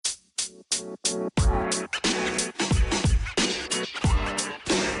First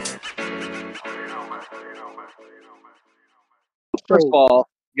of all,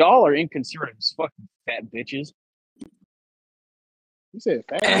 y'all are inconsiderate as fucking fat bitches. You said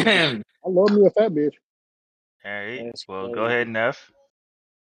fat bitch. I love me a fat bitch. All right. That's Well, crazy. go ahead, Neff.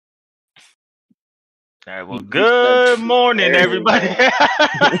 All right. Well, good morning, everybody.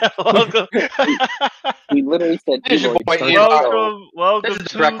 Welcome. We literally said This is your boy Ian. Welcome This is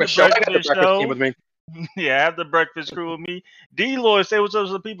to the breakfast show. I got the breakfast show. team with me. Yeah, I have the breakfast crew with me. D-Lloyd, say what's up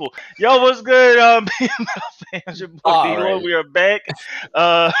to the people. Yo, what's good, BML fans? Your boy D-Lloyd. Right. We are back.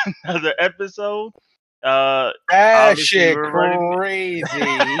 Another episode. That Obviously, shit we're running, crazy.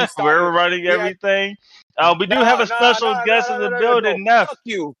 we're running everything. We do have a special guest in the building, Neff. Fuck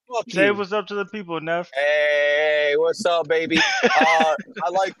you. Say what's up to the people, Neff. Hey, what's up, baby? I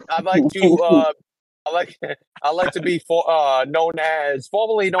like to be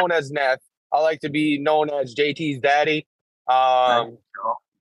formerly known as Neff. I like to be known as JT's daddy. I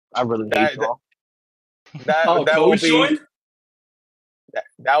really hate y'all.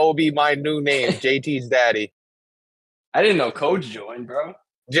 That will be my new name, JT's daddy. I didn't know Coach joined, bro.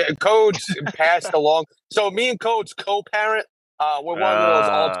 Coach passed along. So me and Coach co-parent. We're one of those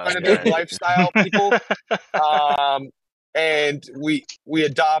alternative lifestyle people. And we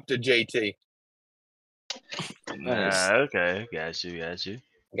adopted JT. Nice. Okay, got you. Got you.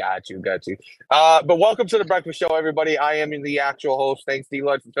 But welcome to the breakfast show, everybody. I am the actual host. Thanks,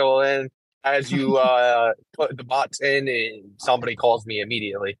 D-Lloyd, for filling in. As you put the bots in, and somebody calls me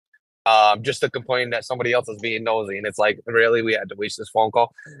immediately, just to complain that somebody else is being nosy, and it's like, really, we had to waste this phone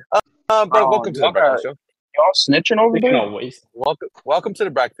call. But welcome to the breakfast show. Y'all snitching over there? No waste. Welcome to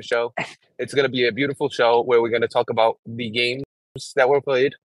the breakfast show. It's going to be a beautiful show where we're going to talk about the games that were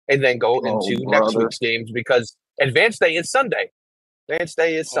played, and then go into next week's games, because Advanced Day is Sunday.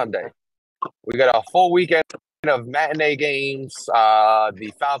 We got a full weekend of matinee games.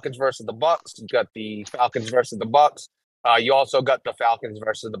 The Falcons versus the Bucks. You got the Falcons versus the Bucks. You also got the Falcons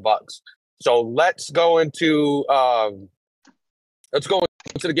versus the Bucks. So let's go into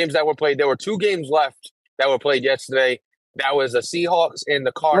the games that were played. There were 2 games left that were played yesterday. That was the Seahawks and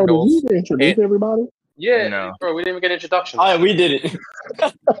the Cardinals. Did you introduce everybody? Yeah, No. bro, we didn't even get introductions. All right, we did it.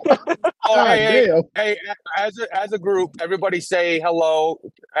 Hey, as a group, everybody say hello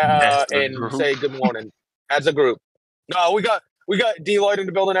and say good morning. As a group. No, we got D-Lloyd in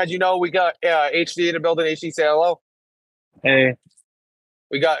the building, as you know. We got HD in the building. HD, say hello. Hey.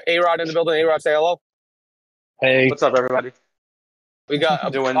 We got A-Rod in the building. A-Rod, say hello. Hey. What's up, everybody? We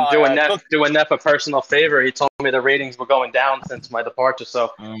got doing Neff a personal favor. He told me the ratings were going down since my departure,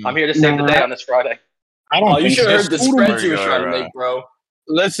 so I'm here to save the day on this Friday. You should have heard the spreads you were trying to make, bro.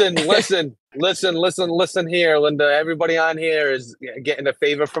 Listen here, Linda. Everybody on here is getting a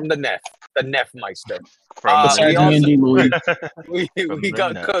favor from the Neffmeister. We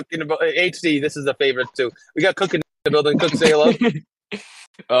got Cook in the HD. This is a favorite too. We got Cook in the building. Cook, say hello.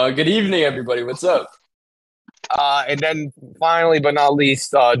 Good evening, everybody. What's up? And then finally, but not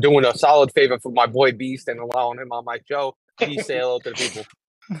least, doing a solid favor for my boy Beast and allowing him on my show. Please say hello to the people.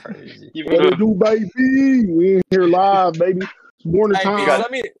 Crazy. What it do, baby? We in here live, baby. It's morning time.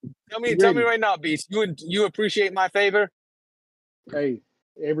 Beast, tell me right now, Beast. You appreciate my favor? Hey,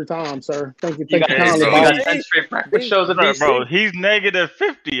 every time, sir. Thank you. We got 10 straight breakfast shows in BC. Bro, he's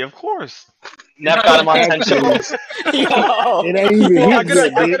 -50, of course. Never got him on 10 shows. It ain't even I got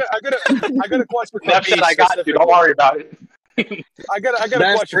a question for Neff said I got you. Don't worry about it. I got a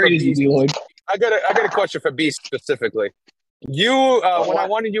question for Beast. I got a question for Beast specifically. You, when I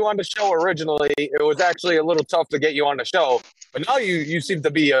wanted you on the show originally, it was actually a little tough to get you on the show. But now you seem to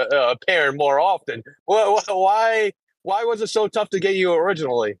be appearing more often. Why was it so tough to get you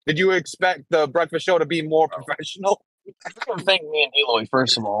originally? Did you expect the breakfast show to be more professional? I don't think me and D-Lloyd,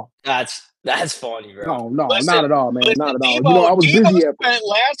 first of all. That's funny, bro. No, Listen, not at all, man. Not at all. Devo, I was busy. Devo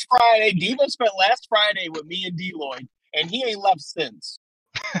spent last Friday with me and D-Lloyd, and he ain't left since.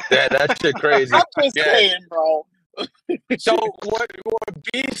 Yeah, that shit crazy. I'm just saying, bro. So what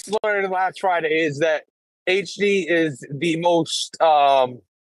Beast learned last Friday is that HD is the most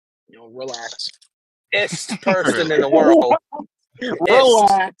relax person in the world.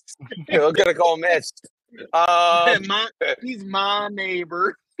 Relax. We're gonna call him Ist. He's my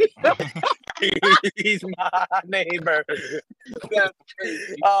neighbor. He's my neighbor.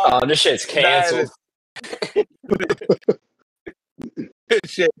 This shit's canceled. This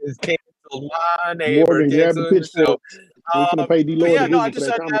shit is canceled. My neighbor. Morgan, grab the pitchfork. We're gonna pay D-Lloyd. Yeah, no, I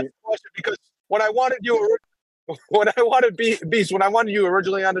just had to ask a question because when I wanted you Beast, when I wanted you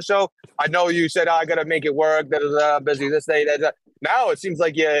originally on the show, I know you said, I got to make it work, busy this day, that. Now it seems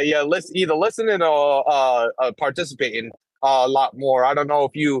like you're either listening or participating a lot more. I don't know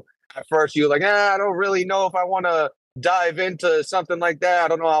if you at first you were like, I don't really know if I want to dive into something like that. I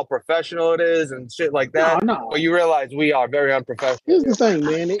don't know how professional it is and shit like that. No. But you realize we are very unprofessional. Here's the thing,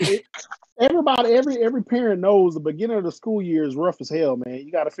 man. Everybody, every parent knows the beginning of the school year is rough as hell, man.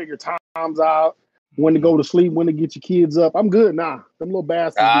 You got to figure times out, when to go to sleep, when to get your kids up. I'm good now. Them little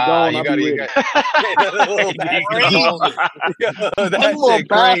bastards be gone. I'll be ready. That shit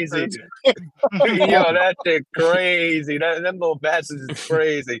crazy. Yo, that shit crazy. Them little bastards is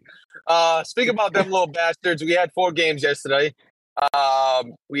crazy. Speaking about them little bastards, we had 4 games yesterday.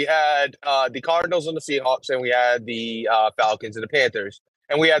 We had the Cardinals and the Seahawks, and we had the Falcons and the Panthers.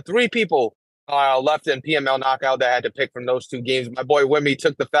 And we had 3 people left in PML knockout that had to pick from those 2 games. My boy Wimmy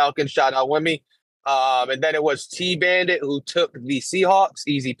took the Falcons. Shout out Wimmy. And then it was T Bandit who took the Seahawks.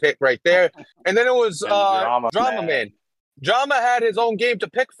 Easy pick right there. And then it was Drama Man. Drama had his own game to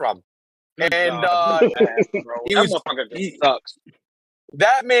pick from. And he sucks.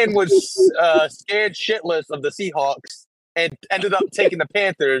 That man was scared shitless of the Seahawks and ended up taking the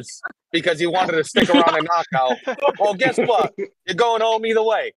Panthers because he wanted to stick around and knockout. Well, guess what? You're going home either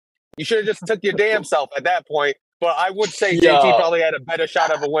way. You should have just took your damn self at that point. But I would say JT probably had a better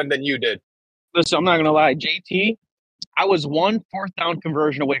shot of a win than you did. Listen, I'm not going to lie. JT, I was 1 4th down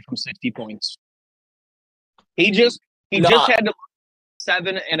conversion away from 60 points. He just had to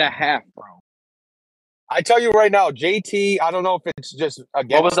 7.5, bro. I tell you right now, JT, I don't know if it's just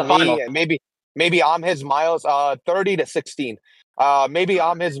against me. Maybe I'm his miles, 30-16. Maybe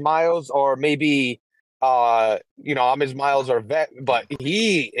I'm his miles, or maybe I'm his miles or vet. But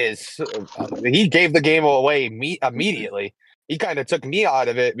he gave the game away immediately. He kind of took me out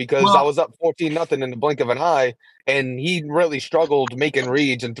of it because I was up 14-0 in the blink of an eye, and he really struggled making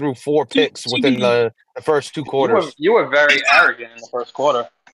reads and threw 4 picks within the first 2 quarters. You were very arrogant in the first quarter.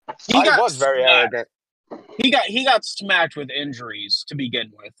 I was very arrogant. He got smacked with injuries to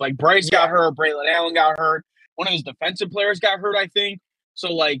begin with. Like Bryce got hurt, Braylon Allen got hurt, one of his defensive players got hurt, I think.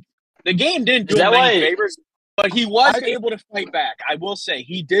 So like the game didn't do him any favors, but he was able to fight back. I will say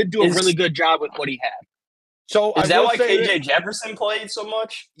he did do a really good job with what he had. So is that why KJ Jefferson played so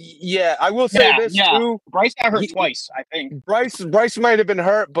much? Yeah, I will say this too. Bryce got hurt twice, I think. Bryce might have been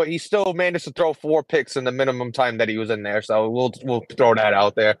hurt, but he still managed to throw 4 picks in the minimum time that he was in there. So we'll throw that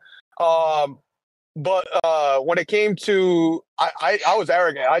out there. But when it came to, I was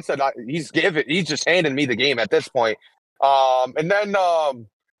arrogant. I said he's just handing me the game at this point. And then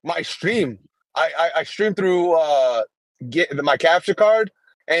my stream, I streamed through my capture card,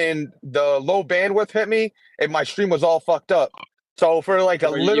 and the low bandwidth hit me, and my stream was all fucked up. So for like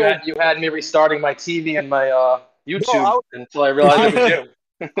you had me restarting my TV and my YouTube until I realized it was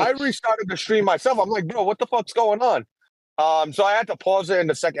you. I restarted the stream myself. I'm like, bro, what the fuck's going on? So I had to pause it in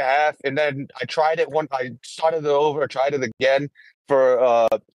the second half, and then I tried it I started it over, tried it again for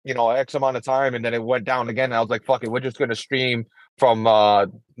X amount of time, and then it went down again. And I was like, fuck it, we're just gonna stream from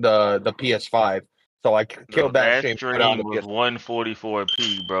the PS5. So I killed that stream was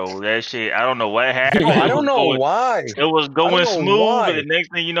 144p, bro. That shit, I don't know what happened. I don't know why. It was going smooth, and the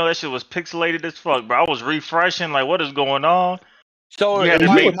next thing you know, that shit was pixelated as fuck, bro. I was refreshing, like, what is going on? So you had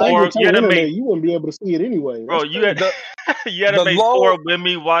to make 4. You wouldn't be able to see it anyway, bro. You had to make 4 with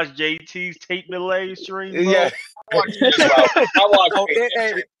me watch JT's tape delay stream. Bro. Yeah,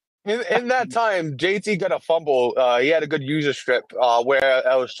 in that time, JT got a fumble. He had a good user strip where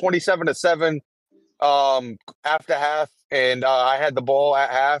it was 27-7 after half, and I had the ball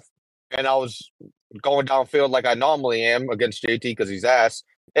at half, and I was going downfield like I normally am against JT because he's ass,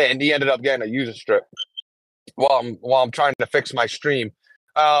 and he ended up getting a user strip while I'm trying to fix my stream.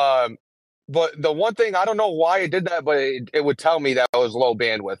 But the one thing, I don't know why it did that, but it would tell me that it was low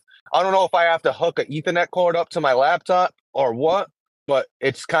bandwidth. I don't know if I have to hook an Ethernet cord up to my laptop or what, but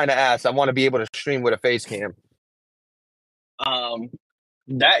it's kind of ass. I want to be able to stream with a face cam.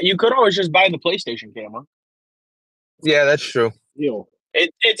 That you could always just buy the PlayStation camera. Yeah, that's true.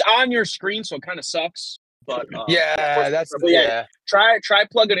 It's on your screen, so it kind of sucks. But try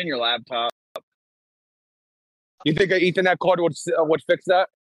plug it in your laptop. You think an Ethernet cord would fix that?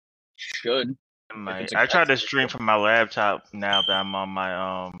 Should. I tried to stream from my laptop now that I'm on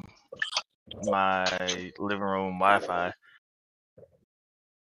my my living room Wi-Fi.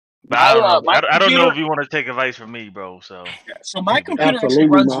 But I don't know if you want to take advice from me, bro. So my computer actually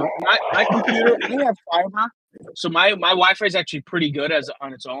runs my computer. I have fiber, so my Wi-Fi is actually pretty good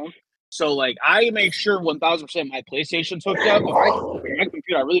on its own. So like I make sure 1000% my PlayStation's hooked up. If my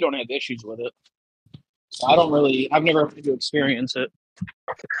computer, I really don't have issues with it. So I've never had to experience it.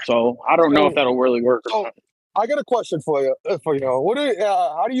 So I don't know if that'll really work. I got a question for you. What?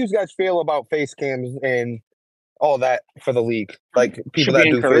 How do you guys feel about face cams and all that for the league? Like people that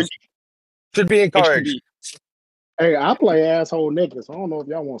do face should be encouraged. Hey, I play asshole naked, so I don't know if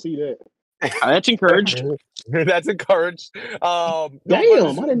y'all want to see that. That's encouraged. That's encouraged. Damn, I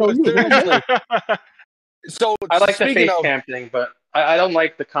didn't know you were So I like the face cam thing, but I don't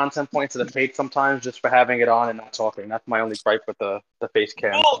like the content points of the page sometimes just for having it on and not talking. That's my only gripe with the face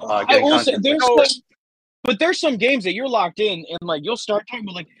cam. I will say, but there's some games that you're locked in and like you'll start talking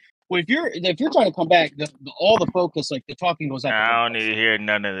about like. Well, if you're trying to come back, all the focus, like the talking goes out. I don't need to hear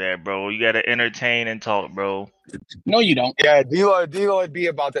none of that, bro. You got to entertain and talk, bro. No, you don't. Yeah, D-Lloyd be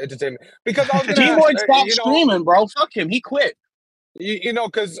about the entertainment. Because I was going to D-Lloyd stopped streaming, bro. Fuck him. He quit.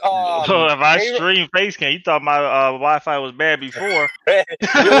 Because so if I stream Facecam, you thought my Wi-Fi was bad before. You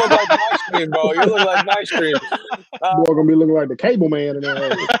look like my stream, bro. You look like my stream. You're gonna be looking like the cable man in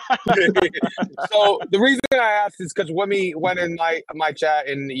there. So the reason I asked is because Wimmy went in my chat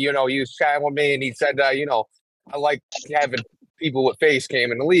and he was chatting with me and he said that I like having people with face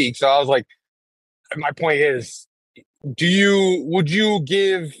cam in the league. So I was like, my point is, would you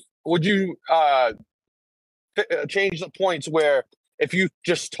change the points where if you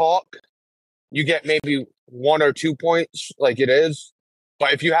just talk, you get maybe 1 or 2 points like it is.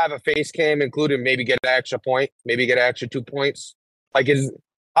 But if you have a face cam included, maybe get an extra point, maybe get an extra 2 points. How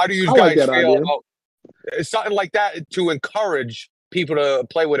do you guys feel about something like that to encourage people to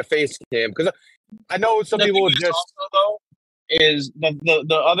play with a face cam? Because I know some people would just. Also, though, is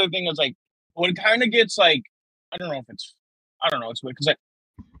the other thing is like what kind of gets like I don't know it's weird because like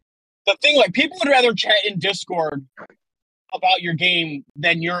the thing like people would rather chat in Discord about your game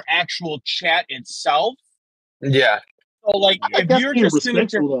than your actual chat itself. Yeah. So like if you're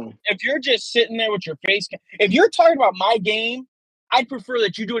just sitting there with your face, if you're talking about my game, I'd prefer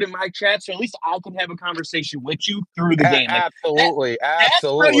that you do it in my chat, so at least I can have a conversation with you through the game. Like, absolutely. That's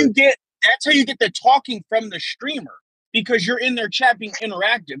how you get the talking from the streamer because you're in their chat being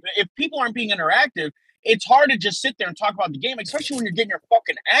interactive. If people aren't being interactive, it's hard to just sit there and talk about the game, especially when you're getting your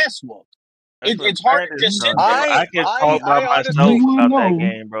fucking ass whooped. It's hard to just sit there. I can talk about myself about that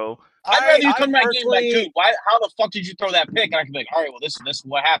game, bro. I'd rather you come to that game like, dude, how the fuck did you throw that pick? And I can be like, all right, well, this is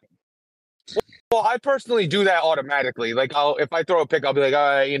what happened. Well, I personally do that automatically. Like, if I throw a pick, I'll be like,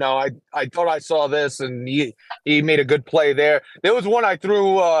 all right, I thought I saw this, and he made a good play there. There was one I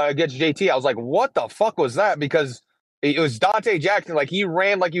threw against JT. I was like, what the fuck was that? Because it was Dante Jackson. Like, he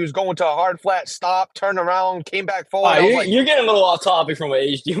ran like he was going to a hard flat stop, turned around, came back forward. You're getting a little off topic from what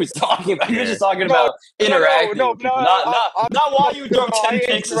HD was talking about. You're just talking about interacting. Not why you throw 10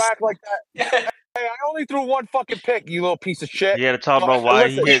 picks. Like that. Hey, I only threw one fucking pick, you little piece of shit. You got to talk about why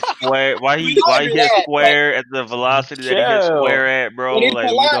he hit square. Why he hit square at the velocity that he hit square at, bro.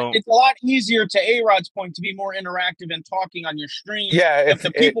 It's a lot easier to A-Rod's point to be more interactive and talking on your stream. Yeah, if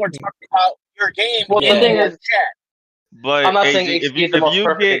the people are talking about your game. Well, the thing is, chat. But I'm not saying HD is the most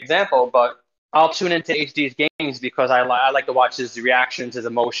perfect example, but I'll tune into HD's games because I like to watch his reactions, his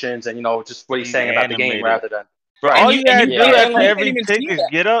emotions, and just what he's saying about the game rather than. Bro, all you gotta do after every pick is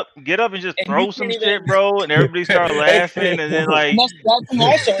get up and just throw some shit, bro, and everybody start laughing, and then like. Also,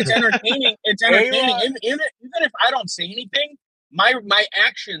 it's entertaining. It's entertaining. Even if I don't say anything, my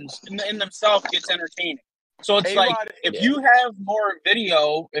actions in themselves gets entertaining. So it's if you have more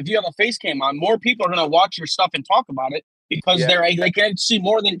video, if you have a face cam on, more people are gonna watch your stuff and talk about it because they can see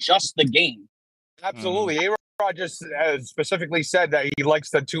more than just the game. Absolutely. A-Rod just specifically said that he likes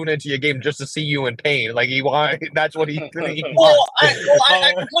to tune into your game just to see you in pain. Like that's what he wants.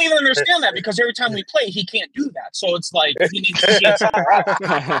 I completely understand that because every time we play, he can't do that. So it's like he needs to see it somewhere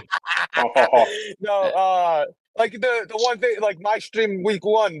else. No, like the one thing, like my stream week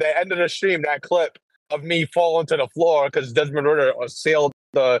 1, the end of the stream, that clip of me falling to the floor because Desmond Ritter sailed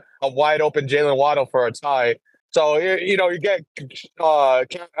a wide open Jalen Waddle for a tie. So you get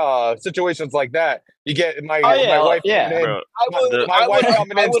situations like that. You get my wife coming in. My wife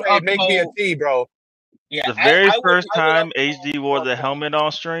coming in saying, "Make me a tea, bro." Yeah, the very first time HD wore the helmet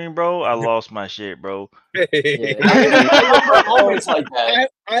on stream, bro, I lost my shit, bro. I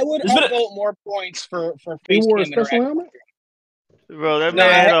would upvote more points for face cam interaction. Bro, that man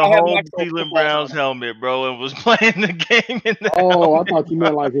had a whole Cleveland Browns helmet, bro, and was playing the game in the helmet. I thought you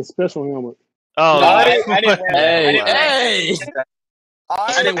meant like his special helmet. Oh, no, I didn't wear that.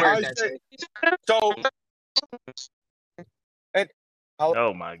 I didn't wear that. So,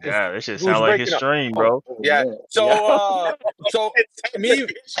 oh my god, this shit sound like his stream, bro. Yeah. So, me.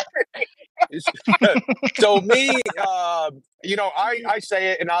 I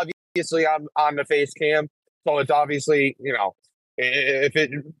say it, and obviously I'm on the face cam, so it's obviously if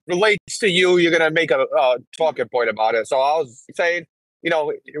it relates to you, you're gonna make a talking point about it. So I was saying,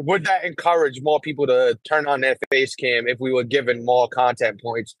 would that encourage more people to turn on their face cam if we were given more content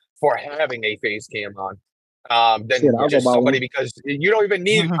points for having a face cam on? Than just somebody because you don't even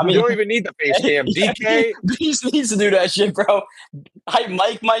need you don't even need the face cam. DK Beast needs to do that shit, bro.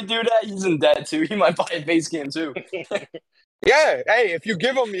 Mike might do that. He's in debt too. He might buy a face cam too. Yeah. Hey, if you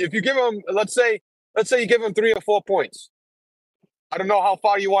give him, let's say you give him 3 or 4 points. I don't know how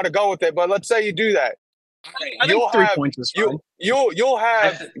far you want to go with it, but let's say you do that. I think 3 points is fine. You'll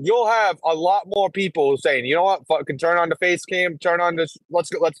have a lot more people saying, you know what, fucking turn on the face cam, turn on this.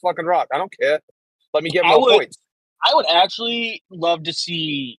 Let's fucking rock. I don't care. Let me get more points. I would actually love to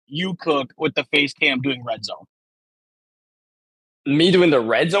see you cook with the face cam doing red zone. Me doing the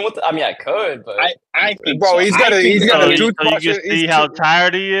red zone I mean, I could, but I think, bro, so. he's got a toothbrush. You can see how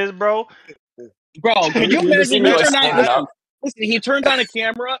tired he is, bro. Bro, can you imagine? He turns on a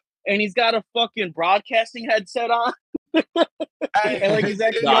camera and he's got a fucking broadcasting headset on. And like he's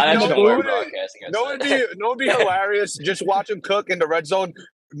actually it'd be hilarious. Just watch him cook in the red zone,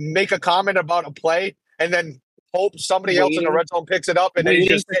 make a comment about a play, and then hope somebody else in the red zone picks it up, and then he's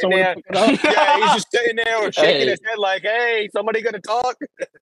just sitting there. Yeah, he's just sitting there or shaking his head like, "Hey, somebody gonna talk?"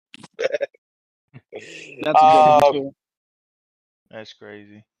 That's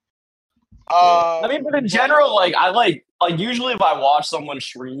crazy. I mean, but in general, usually if I watch someone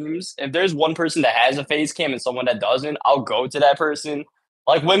streams, if there's one person that has a face cam and someone that doesn't, I'll go to that person.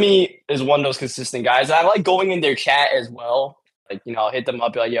 Like Wimmy is one of those consistent guys. I like going in their chat as well. Like, I'll hit them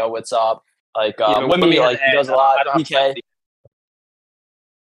up, be like, yo, what's up? Like, Wimmy, he does a lot.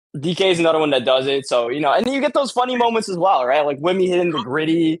 DK is another one that does it. So, and then you get those funny moments as well, right? Like Wimmy hitting the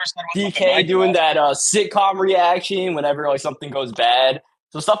gritty, DK doing that sitcom reaction whenever like something goes bad.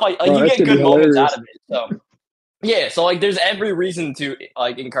 So stuff like you get good moments out of it. So yeah, so like there's every reason to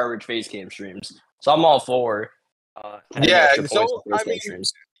like encourage face cam streams. So I'm all for so I mean,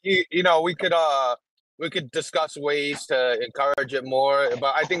 streams. We could discuss ways to encourage it more,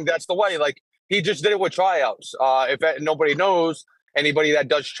 but I think that's the way. Like he just did it with tryouts. If nobody knows, anybody that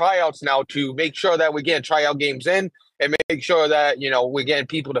does tryouts now, to make sure that we get tryout games in and make sure that we're getting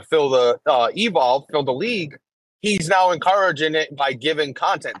people to fill the fill the league. He's now encouraging it by giving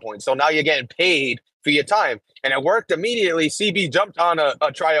content points. So now you're getting paid for your time. And it worked immediately. CB jumped on a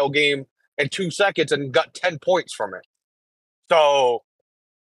tryout game in 2 seconds and got 10 points from it. So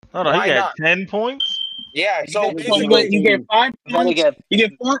he got 10 points? Yeah. So you get 5 points. You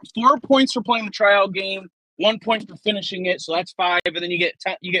get 4 points for playing the tryout game, 1 point for finishing it, so that's 5, and then you get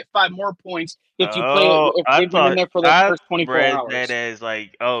 5 more points if you play it. If you're in there for the first 24 hours. That as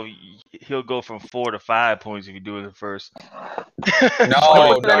like, he'll go from 4 to 5 points if you do it the first. No,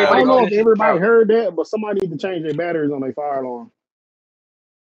 I don't know if everybody heard that, but somebody need to change their batteries on their fire alarm.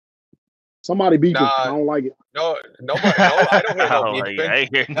 Somebody beat it. I don't like it. No, nobody. No, I don't hear I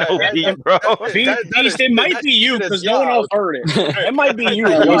hear no beat, bro. Beast, it might be you because no one else heard it. It might be you.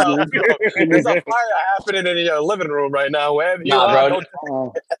 There's a fire happening in your living room right now. Bro.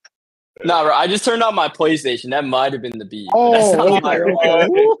 Nah, bro. I just turned on my PlayStation. That might have been the beat. Oh, I was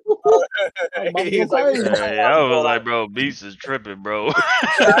like, bro, Beast is tripping, bro. No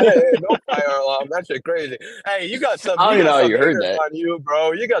fire alarm. That shit crazy. Hey, you got some. I don't even know how you heard that. On you,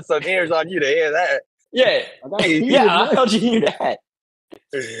 bro. You got some ears on you to hear that. Yeah. How'd you hear that?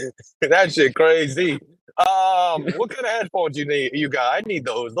 That shit crazy. What kind of headphones you got? I need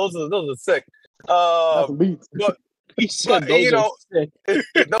those. Those are sick. But he said those are sick.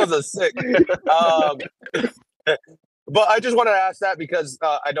 Those are sick. But I just wanted to ask that because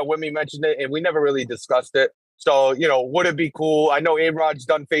I know Wimmy mentioned it and we never really discussed it. So, would it be cool? I know A-Rod's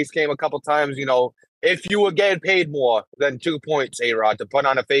done face cam a couple times. If you were getting paid more than 2 points, A-Rod, to put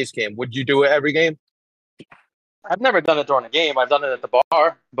on a face cam, would you do it every game? I've never done it during a game. I've done it at the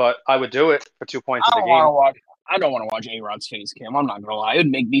bar, but I would do it for 2 points in the game. I don't want to watch A-Rod's face cam. I'm not going to lie. It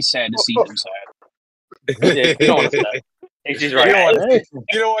would make me sad to see him sad. You don't want to see that. He's right. You don't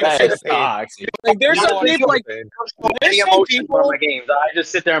want to see the pain. Like, there's some people like my games. I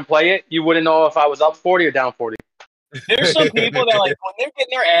just sit there and play it. You wouldn't know if I was up 40 or down 40. There's some people that like when they're getting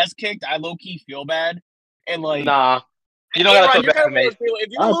their ass kicked, I low key feel bad. And like, nah, you don't gotta feel bad for me. If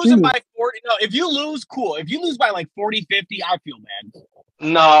you're losing by 40, if you lose, cool. If you lose by like 40, 50, I feel bad.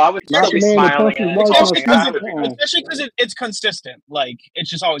 No, I would still be smiling. Especially because it's consistent. Like,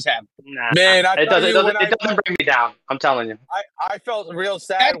 it's just always happening. Nah, man, it doesn't bring me down. I'm telling you. I felt real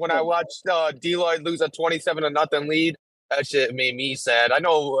sad when I watched Deloitte lose a 27-0 lead That shit made me sad. I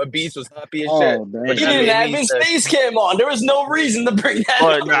know Beast was happy as Oh, shit. damn. But He that didn't made have me his sad. face cam on. There was no reason to bring that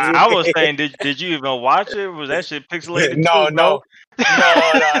But up. nah, I was saying, did you even watch it? Was that shit pixelated? No, too, bro?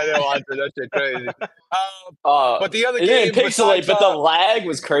 I didn't watch it. That shit crazy. But the other it game didn't pixelate, besides, but the lag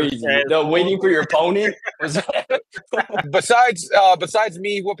was crazy. The waiting for your opponent was. besides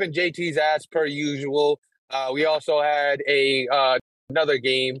me whooping JT's ass per usual, we also had another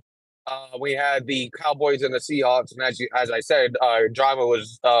game. We had the Cowboys and the Seahawks, and as I said, Drama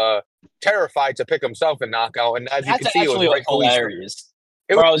was terrified to pick himself in knockout, and as you can see, it was rightfully hilarious.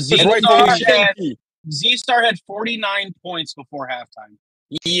 It Bro, was rightfully Z-Star had 49 points before halftime.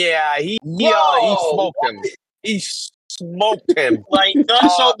 Yeah, he smoked him. He smoked him. Like,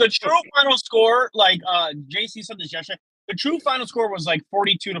 so the true final score, like JC said this yesterday, the true final score was like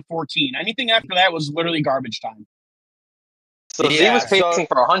 42-14. Anything after that was literally garbage time. So Z was pacing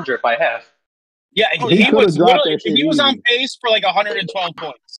for 100 by half. Yeah, he was on pace for like 112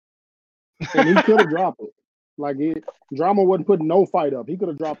 points. And he could have dropped it. Like Drama wasn't putting no fight up. He could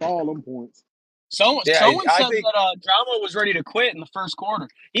have dropped all them points. Someone said that Drama was ready to quit in the first quarter.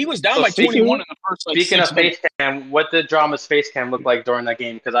 He was down by 21 in the first. Like, speaking of face cam, what did Drama's face cam look like during that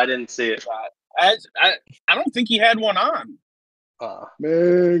game? Because I didn't see it. I don't think he had one on. No,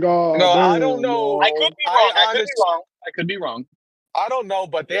 I don't know. I could be wrong. I don't know,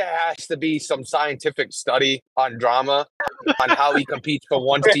 but there has to be some scientific study on Drama, on how he competes for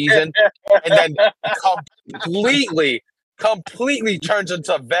one season, and then completely turns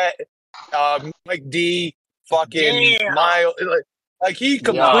into vet. Like D, fucking Miles, like he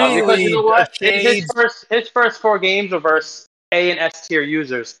completely. Because you know what? His first 4 games were versus A and S tier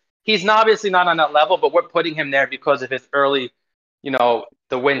users. He's obviously not on that level, but we're putting him there because of his early,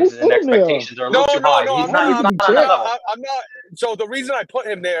 the wins and expectations are a little too high. He's not on that level. I'm not. So the reason I put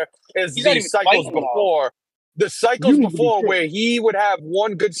him there is the cycles before. The cycles before where he would have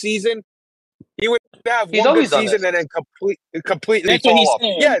one good season. He would have one good season and then completely fall off.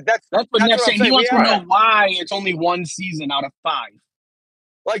 Yeah, that's what Neff's saying. He wants to know why it's only one season out of 5.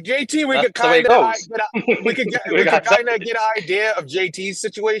 Like JT, we could kind of get an idea of JT's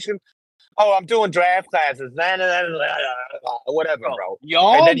situation. Oh, I'm doing draft classes. Whatever, bro.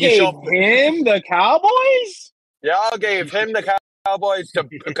 Y'all gave him the Cowboys? Y'all gave him the Cowboys to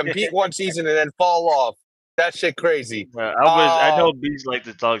compete one season and then fall off. That shit crazy. I know Beast like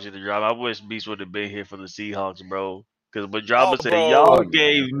to talk to the Drama. I wish Beast would have been here for the Seahawks, bro. Because when Drama said, y'all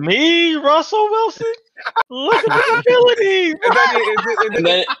gave me Russell Wilson? Look at the abilities! And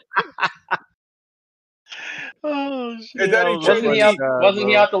then oh, shit. Wasn't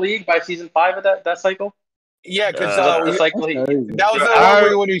he out the league by season 5 of that cycle? Yeah, because that was the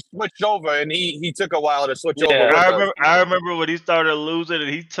one when he switched over, and he took a while to switch over. I remember when he started losing,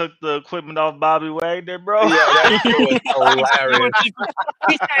 and he took the equipment off Bobby Wagner, bro. Yeah, that was hilarious.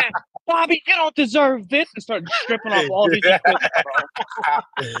 He said, "Bobby, you don't deserve this," and started stripping off all his equipment,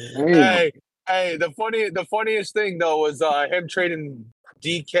 bro. Hey, the funniest thing though was him trading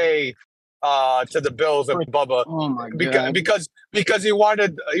DK to the Bills and Bubba. Oh my God. Because he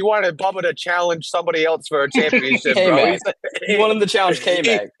wanted Bubba to challenge somebody else for a championship. Bro. He wanted to challenge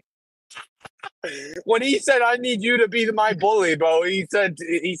K-Mac. When he said, "I need you to be my bully," bro, he sent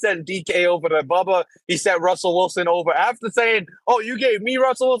DK over to Bubba. He sent Russell Wilson over after saying, "Oh, you gave me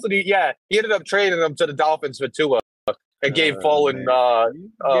Russell Wilson." He ended up trading him to the Dolphins for Tua. And gave fallen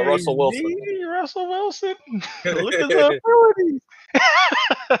Russell Wilson. Russell Wilson. Look at the abilities.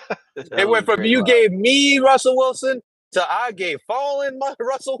 It went from you gave me Russell Wilson to I gave fallen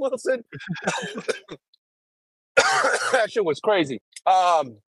Russell Wilson. That shit was crazy.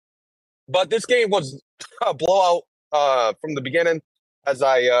 But this game was a blowout from the beginning. As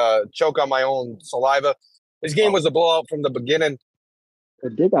I choke on my own saliva, this game was a blowout from the beginning.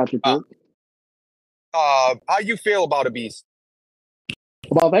 How you feel about it, Beast?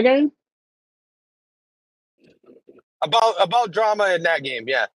 About that game? About Drama in that game,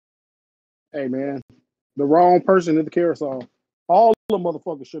 yeah. Hey man, the wrong person at the carousel. All the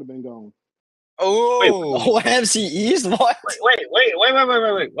motherfuckers should have been gone. Oh, NFC East? What? Wait. What?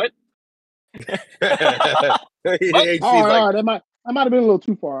 That might have been a little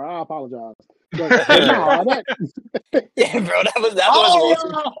too far. I apologize. But, yeah, bro, that was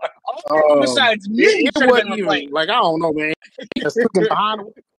besides me, it wasn't even like I don't know, man. He got his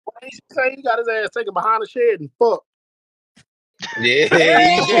ass taken behind the shed and fuck.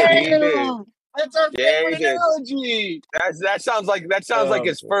 Yeah, he did. That's our favorite analogy. That sounds like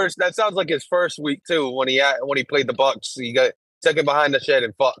his first. That sounds like his first week too. When he played the Bucks, he got taken behind the shed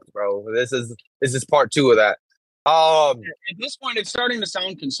and fucked, bro. This is part 2 of that. At this point, it's starting to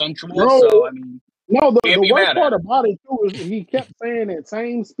sound consensual. Bro, so I mean, No, the worst part about it too is he kept saying that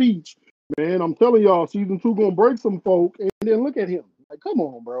same speech. Man, I'm telling y'all, season 2 gonna break some folk, and then look at him. Like, come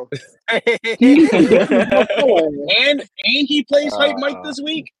on, bro. and he plays Hype Mike this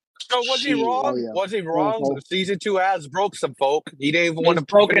week. So was he wrong? Oh, yeah. Was he wrong? Season 2 has broke some folk. He didn't even want to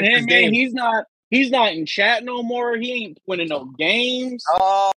broken him, man. He's not in chat no more. He ain't winning no games.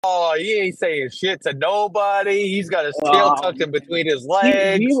 Oh, he ain't saying shit to nobody. He's got his tail tucked in between his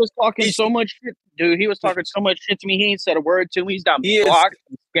legs. He was talking so much shit, dude. He was talking so much shit to me. He ain't said a word to me. He's got me blocked.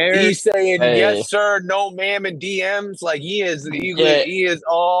 Scared. He's saying yes, sir, no, ma'am, in DMs. Like he is. He is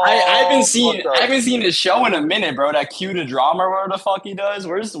all. I haven't seen his show in a minute, bro. That cue to drama, or whatever the fuck he does.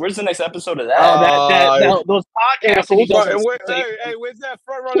 Where's the next episode of that? Those podcasts. Hey, where's that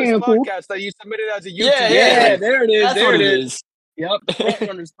Front Runners podcast that you submitted as a YouTube? Yeah, there it is. There it is. Yep. Front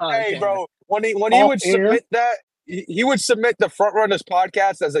Runners podcast. Hey, bro, when he would submit that, he would submit the Front Runners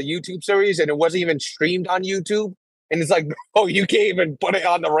podcast as a YouTube series, and it wasn't even streamed on YouTube. And it's like, bro, you can't even put it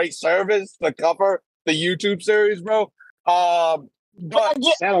on the right service to cover the YouTube series, bro. But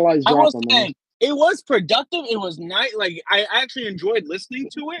satellites dropping. It was productive. It was nice. Like I actually enjoyed listening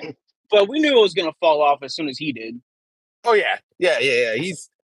to it, but we knew it was gonna fall off as soon as he did. Oh yeah. He's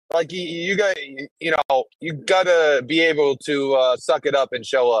like you got you gotta be able to suck it up and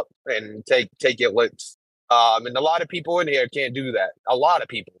show up and take your licks. And a lot of people in here can't do that. A lot of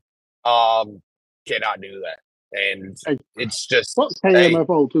people cannot do that. And it's just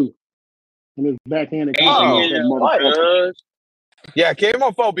KMFO too. And his backhanded yeah,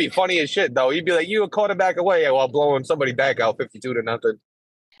 KMFO be funny as shit though. He'd be like, "You a quarterback away while blowing somebody back out 52-0."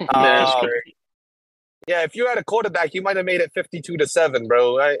 Yeah, if you had a quarterback, you might have made it 52-7,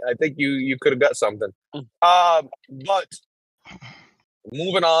 bro. I think you could have got something. But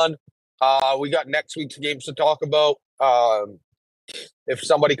moving on, we got next week's games to talk about. If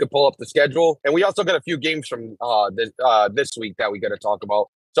somebody could pull up the schedule, and we also got a few games from this week that we got to talk about.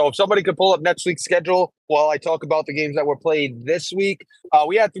 So if somebody could pull up next week's schedule while I talk about the games that were played this week,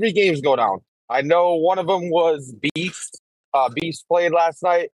 we had 3 games go down. I know one of them was Beast. Beast played last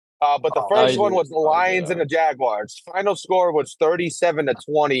night, but the first one was the Lions and the Jaguars. Final score was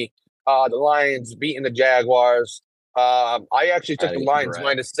 37-20. The Lions beating the Jaguars. I actually took the Lions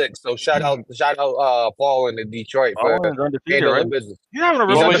 -6. So shout out, Paul in Detroit for undefeated, right? business. You're having a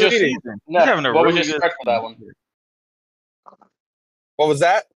really good season. What was your spread for that one? What was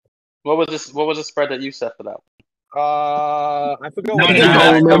that? What was the spread that you set for that one? I forgot.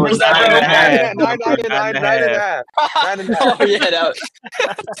 9.5. 9.5. Oh yeah, that was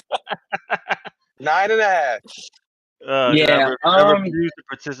 9.5. Yeah. I refused to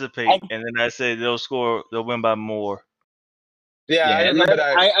participate, and then I said they'll win by more. Yeah, I remember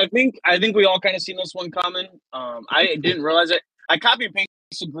that. I think we all kind of seen this one coming. I didn't realize it. I copy and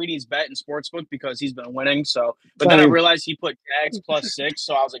pasted Greedy's bet in Sportsbook because he's been winning. So, but then I realized he put Jags +6.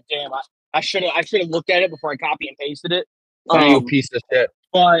 So I was like, damn, I should have looked at it before I copy and pasted it. You piece of shit.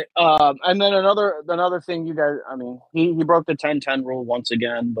 But and then another thing, you guys. I mean, he broke the 10-10 rule once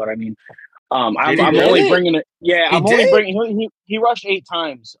again. But I mean, I'm only bringing it. Yeah, I'm only bringing. He rushed 8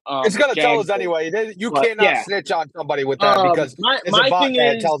 times. It's gonna tell us anyway. You cannot snitch on somebody with that because my thing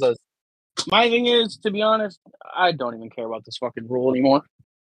is, tells us. My thing is, to be honest, I don't even care about this fucking rule anymore.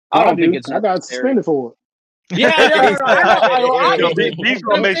 I don't think it's. I got suspended for it. Yeah, He's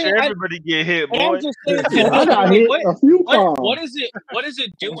gonna make sure everybody get hit, boy. I got hit a few times. What is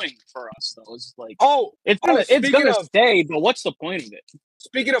it doing for us though? It's like, it's gonna stay, but what's the point of it?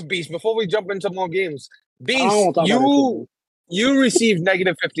 Speaking of Beast, before we jump into more games, Beast, you received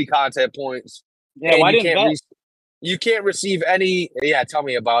 -50 content points. Yeah, why didn't bet? You can't receive any. Yeah, tell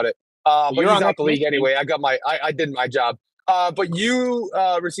me about it. But he's out the league anyway. I did my job. But you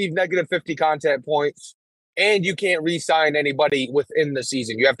received -50 content points, and you can't re-sign anybody within the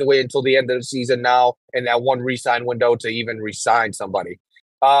season. You have to wait until the end of the season now, and that one re-sign window to even re-sign somebody.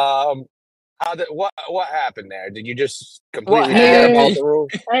 What happened there? Did you just completely forget about the rule?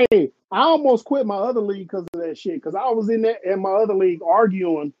 Hey, I almost quit my other league because of that shit. Because I was in my other league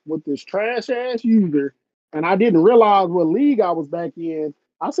arguing with this trash ass user, and I didn't realize what league I was back in.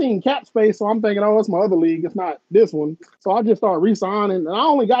 I seen cap space, so I'm thinking, oh, it's my other league. It's not this one. So I just started re-signing, and I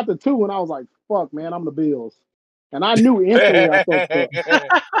only got the 2, and I was like, fuck, man, I'm the Bills. And I knew instantly I fucked up.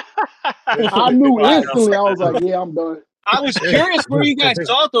 I knew instantly I was like, yeah, I'm done. I was curious where you guys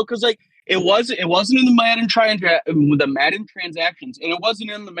saw it, though, because, like, it wasn't in the Madden Madden transactions, and it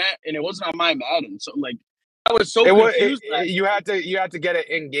wasn't in and it wasn't on my Madden. So, like, I was so confused. You had to get it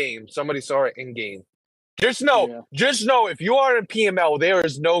in game. Somebody saw it in game. Just know if you are in PML, there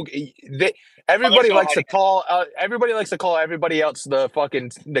is no. Everybody likes to call. Everybody likes to call everybody else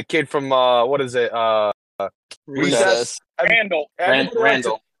the kid from what is it? Recess. Randall.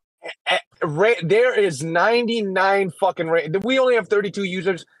 There is 99 fucking. We only have 32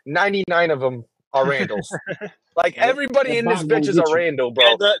 users. 99 of them are Randalls. Like everybody in this bitch is a Randall, bro.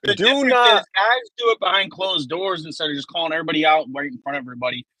 Yeah, the do not guys do it behind closed doors instead of just calling everybody out right in front of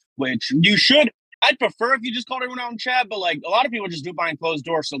everybody, which you should. I'd prefer if you just called everyone out in chat, but like a lot of people just do it behind closed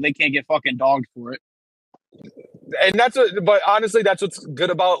doors so they can't get fucking dogged for it. And but honestly, that's what's good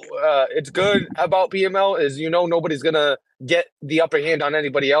about it's good about PML is nobody's gonna get the upper hand on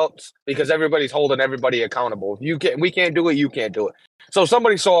anybody else because everybody's holding everybody accountable. We can't do it, you can't do it. So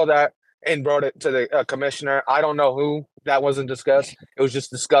somebody saw that and brought it to the commissioner. I don't know who. That wasn't discussed. It was just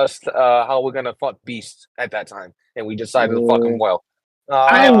discussed how we're gonna fuck Beast at that time, and we decided to fuck him well.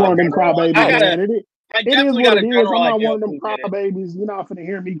 I ain't one of them crybabies, man. It is what it is. I'm not one of them crybabies. You're not finna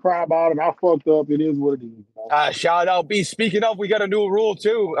hear me cry about it. I fucked up. It is what it is. Shout out, Beast. Speaking of, we got a new rule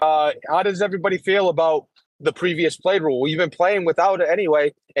too. How does everybody feel about the previous play rule? We've been playing without it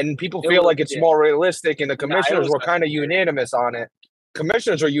anyway, and people feel like it's more realistic, and the commissioners were kind of unanimous on it.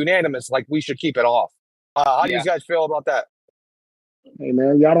 Commissioners are unanimous, like we should keep it off. How do you guys feel about that? Hey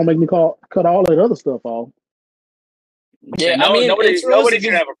man, y'all don't make me cut all that other stuff off. Yeah, I mean, nobody should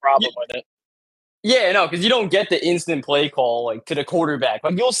have a problem with it. Yeah, no, because you don't get the instant play call like to the quarterback.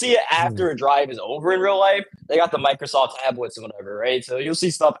 Like you'll see it after a drive is over in real life. They got the Microsoft tablets and whatever, right? So you'll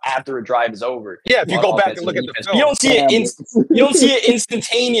see stuff after a drive is over. Yeah, if you go back and look at the film, you don't see it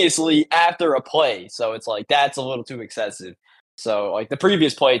instantaneously after a play. So it's like that's a little too excessive. So like the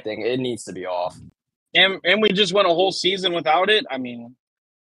previous play thing, it needs to be off. And we just went a whole season without it. I mean,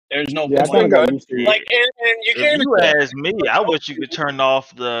 there's no point. Like, and you can't. If you ask me, I wish you could turn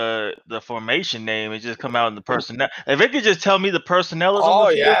off the formation name and just come out in the personnel. If it could just tell me the personnel is on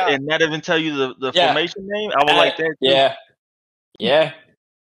the field and not even tell you the formation name, I would like that. Too. Yeah.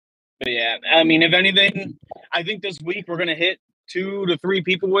 But yeah, I mean, if anything, I think this week we're gonna hit 2 to 3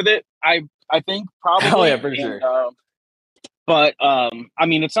 people with it. I think probably. Oh yeah, for sure. But I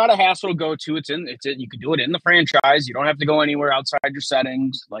mean, it's not a hassle to go to. You can do it in the franchise. You don't have to go anywhere outside your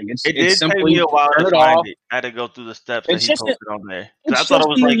settings. Like it did simply take me a while to find it. I had to go through the steps that he posted on there. I thought it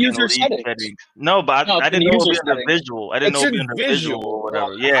was like in the league settings. No, but I didn't know it was in the visual. I didn't know it was in the visual or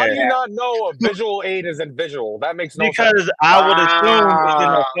whatever. Yeah. How do you not know a visual aid is in visual? That makes no sense. Because I would assume it's in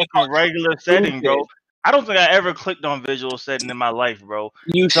a fucking regular setting, bro. I don't think I ever clicked on visual setting in my life, bro.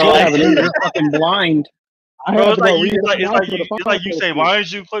 You should have it. You're fucking blind. Bro, it's like you say, why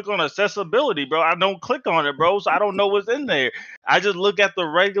didn't you click on accessibility, bro? I don't click on it, bro, so I don't know what's in there. I just look at the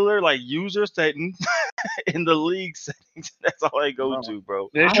regular user settings in the league settings. That's all I go to, bro.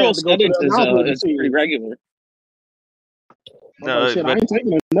 Visual settings is pretty regular. No, shit, I ain't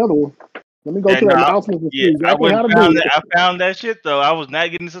taking another one. Let me go to the announcements and see exactly how to do it. I found that shit though. I was not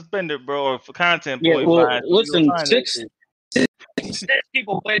getting suspended, bro, or for content. Yeah, well, listen, six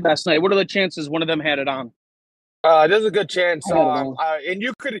people played last night. What are the chances one of them had it on? There's a good chance, and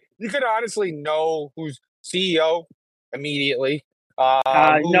you could honestly know who's CEO immediately.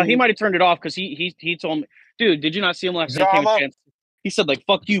 No, he might have turned it off because he told me, dude, did you not see him last night? He said like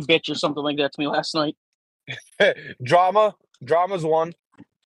 "fuck you, bitch" or something like that to me last night. Drama's one.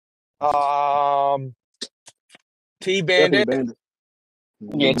 T Bandit.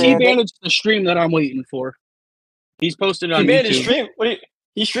 Yeah, T Bandit's the stream that I'm waiting for. He's posted on YouTube.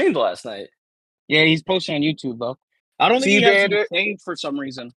 He streamed last night. Yeah, he's posting on YouTube though. I don't think he has it saved for some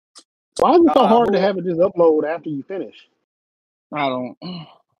reason. Why is it so hard to have it just upload after you finish? I don't.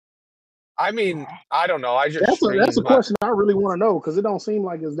 I mean, I don't know. That's a question I really want to know because it don't seem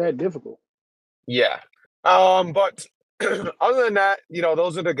like it's that difficult. Yeah. But other than that,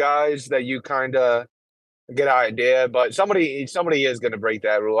 those are the guys that you kind of get an idea. But somebody is going to break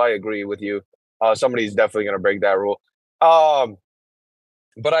that rule. I agree with you. Somebody's definitely going to break that rule.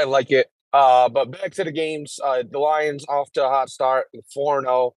 But I like it. But back to the games. The Lions off to a hot start,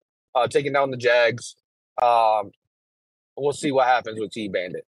 4-0, taking down the Jags. We'll see what happens with T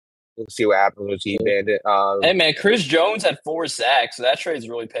Bandit. Hey man, Chris Jones had 4 sacks, so that trade's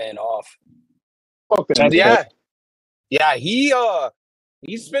really paying off. Yeah.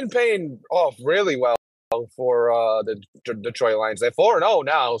 He's been paying off really well for the Detroit Lions. They're 4-0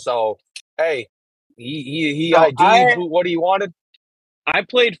 now, so hey, he ID'd what he wanted. I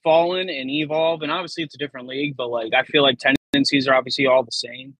played Fallen and Evolve, and obviously it's a different league, but I feel like tendencies are obviously all the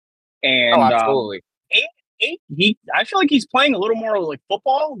same. And absolutely. I feel like he's playing a little more like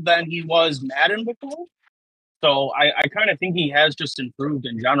football than he was Madden before. So I kind of think he has just improved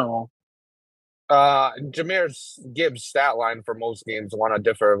in general. Jahmyr Gibbs' stat line for most games want to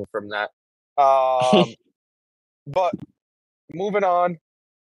differ from that. But moving on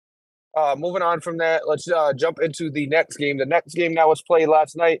from that, let's jump into the next game. The next game that was played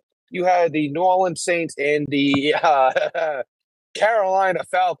last night, you had the New Orleans Saints and the Carolina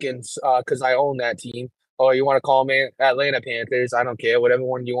Falcons, because I own that team. Or you want to call me Atlanta Panthers, I don't care, whatever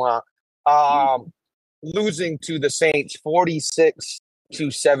one you want. Losing to the Saints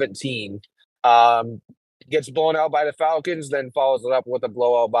 46-17. Gets blown out by the Falcons, then follows it up with a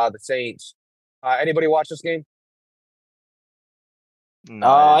blowout by the Saints. Anybody watch this game? No,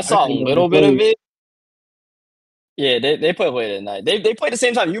 I saw a little bit of it. Yeah, they play late at night. They play the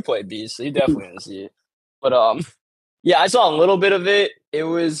same time you play, Beast, so you definitely gonna see it. But yeah, I saw a little bit of it. It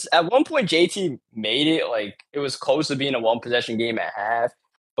was at one point JT made it like it was close to being a one possession game at half,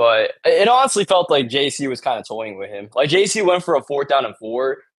 but it honestly felt like JC was kind of toying with him. Like JC went for a 4th down and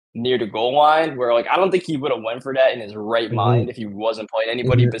 4 near the goal line, where like I don't think he would have went for that in his right mind if he wasn't playing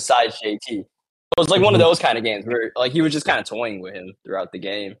anybody besides JT. It was like one of those kind of games where like he was just kind of toying with him throughout the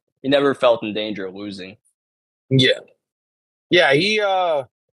game. He never felt in danger of losing. Yeah. He I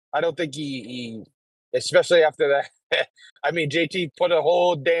don't think he especially after that. I mean, JT put a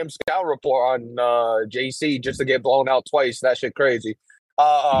whole damn scout report on JC just to get blown out twice. That shit crazy.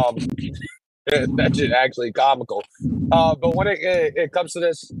 That shit actually comical. But when it comes to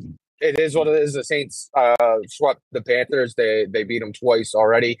this, it is what it is. The Saints swept the Panthers. They beat them twice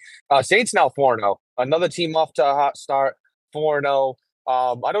already. Saints now 4-0. Another team off to a hot start, 4-0.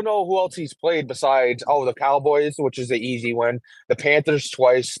 I don't know who else he's played besides the Cowboys, which is the easy win. The Panthers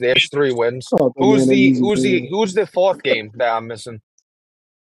twice. There's 3 wins. Who's the 4th game that I'm missing?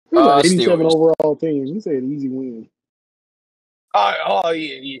 87 overall team. He said easy win.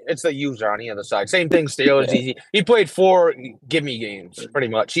 It's the user on the other side. Same thing, Steelers easy. He played 4 gimme games, pretty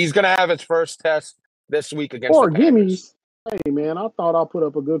much. He's gonna have his first test this week against 4 the Panthers. gimmies. Hey man, I thought I put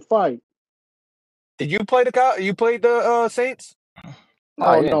up a good fight. Did you play the Saints? No,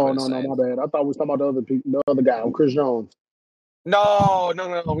 my bad. I thought we were talking about the other guy, Chris Jones. No.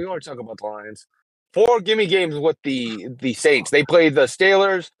 We weren't talking about the Lions. 4 gimme games with the Saints. They played the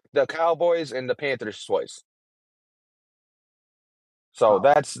Steelers, the Cowboys, and the Panthers twice. So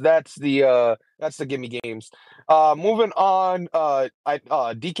that's the gimme games. Moving on,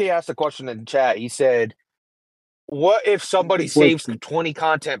 DK asked a question in chat. He said, "What if somebody saves 20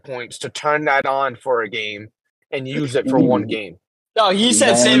 content points to turn that on for a game and use it for one game?" No, he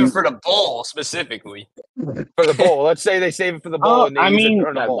said save it for the bowl specifically. For the bowl. Let's say they save it for the bowl and they use it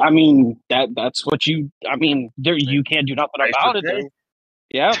for the bowl. I mean that's what you. I mean, you can't do nothing about it. Then.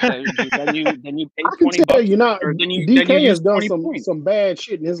 Yeah, then you pay $20. DK has done some bad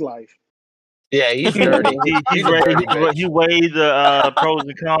shit in his life. Yeah, he's dirty. He weighed the pros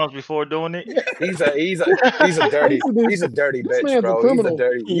and cons before doing it. He's a dirty bitch, bro.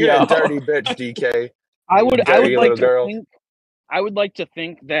 You're a dirty bitch, DK. I would like to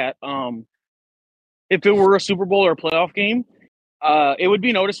think that if it were a Super Bowl or a playoff game, it would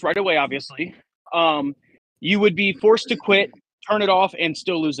be noticed right away. Obviously, you would be forced to quit, turn it off, and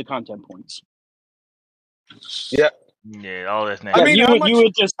still lose the content points. Yeah. Yeah, all that's nice. I mean, you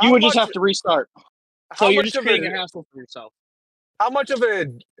would just have to restart. So you're just creating a hassle for yourself. How much of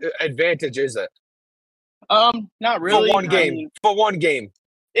an advantage is it? Not really. For one game.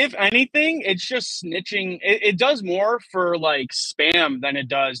 If anything, it's just snitching. It does more for like spam than it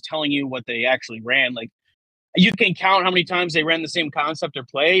does telling you what they actually ran. Like you can count how many times they ran the same concept or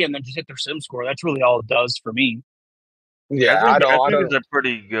play, and then just hit their sim score. That's really all it does for me. Yeah, I think it's a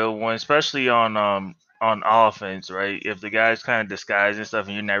pretty good one, especially on offense, right? If the guy's kind of disguised and stuff,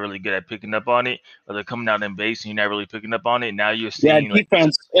 and you're not really good at picking up on it, or they're coming out in base and you're not really picking up on it. Now you're seeing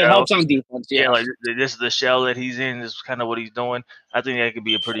defense. It helps on defense. Yeah, like this is the shell that he's in. This is kind of what he's doing. I think that could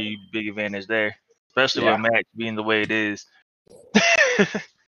be a pretty big advantage there, especially with Max being the way it is.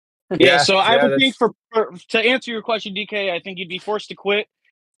 So I would think to answer your question, DK, I think you'd be forced to quit,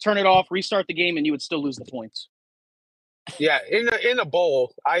 turn it off, restart the game, and you would still lose the points. Yeah, in a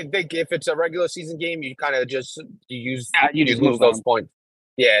bowl, I think if it's a regular season game, you kind of just you lose those points.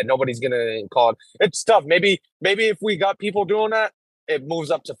 Yeah, nobody's gonna call it. It's tough. Maybe if we got people doing that, it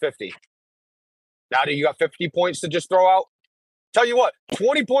moves up to 50. Now that you got 50 points to just throw out, tell you what,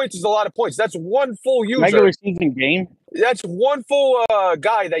 20 points is a lot of points. That's one full user. Regular season game. That's one full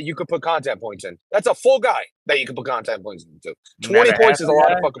guy that you could put content points in. That's a full guy that you could put content points into. 20 points is a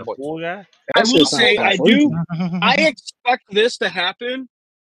lot of fucking points. I will say I expect this to happen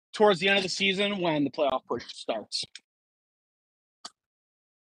towards the end of the season when the playoff push starts.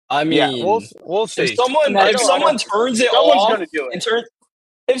 I mean, we'll see. If someone turns it off,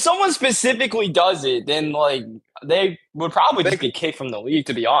 if someone specifically does it, then like they would probably just get kicked from the league.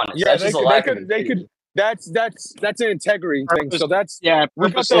 To be honest, yeah, that's just a lack of they could. That's an integrity thing. So that's we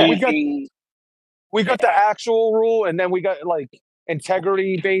got the actual rule, and then we got like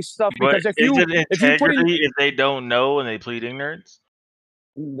integrity based stuff. Because if if they don't know and they plead ignorance,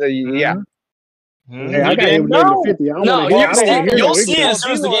 yeah. Hey, I got him -50. You'll see it as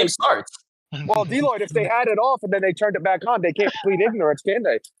soon as the game starts. Well, Deloitte, if they had it off and then they turned it back on, they can't plead ignorance, can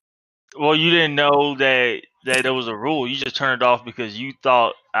they? Well, you didn't know that there was a rule. You just turned it off because you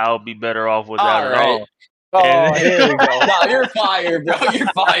thought I'll be better off without it on. Oh, here we go. No, you're fired, bro. You're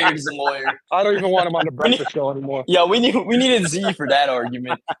fired as a lawyer. I don't even want him on the breakfast show anymore. Yeah, we needed Z for that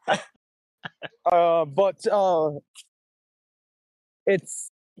argument.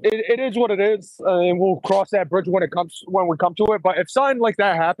 It is what it is, and we'll cross that bridge when we come to it. But if something like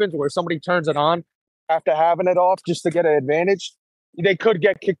that happens, where somebody turns it on after having it off just to get an advantage, they could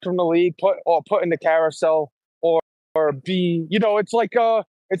get kicked from the league, put in the carousel, or be, it's like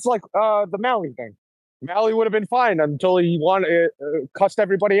the Mally thing. Mally would have been fine until he cussed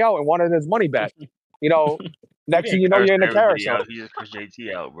everybody out and wanted his money back. Next thing you know, you're in the carousel. He just cussed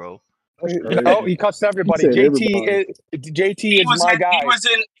JT out, bro. No, he cussed everybody. JT is my guy.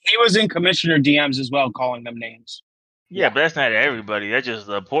 He was in commissioner DMs as well, calling them names. Yeah, but that's not everybody. That's just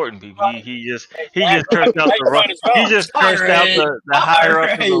the important people. He just cursed out the higher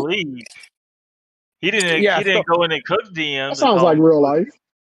up of the league. He didn't go in and cook DMs. That sounds like real life.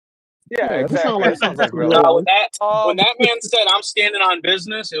 Yeah, exactly. That sounds like real life. When that man said, "I'm standing on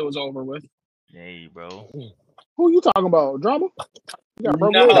business," it was over with. Hey, bro. Who you talking about? Drama?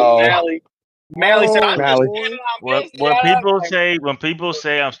 Mally. Mally said, "I'm Mally. standing on business." When people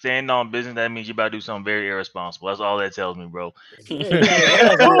say I'm standing on business, that means you about to do something very irresponsible. That's all that tells me, bro.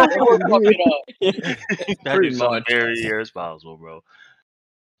 Pretty much very irresponsible, bro.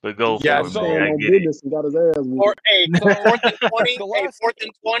 But go for it, man. I get it. And got his ass or, hey, 4th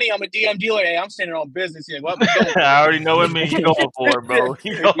and 20, I'm a DM dealer. Hey, I'm standing on business here. I already know what he's going for, bro.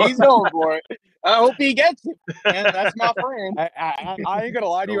 He's going for it. I hope he gets it. Man, that's my friend. I ain't gonna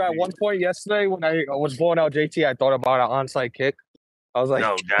lie to you. At one point yesterday, when I was blowing out JT, I thought about an onside kick. I was like,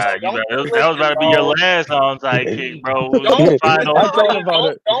 "Oh God, that was about to be your last onside kick, bro."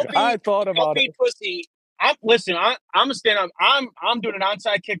 I thought about it. Pussy. I'm gonna stand up. I'm doing an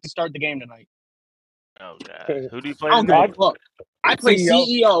onside kick to start the game tonight. Oh God, who do you play? Look, I play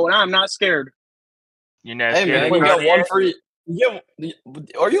CEO, and I'm not scared. You're not scared. Man, we got one free. Yeah,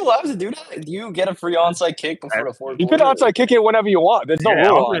 are you allowed to do that? Do you get a free onside kick before the fourth? You can onside kick it whenever you want. There's no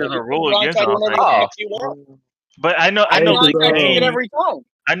rule. There's a rule against onside kick. But I know the game every time.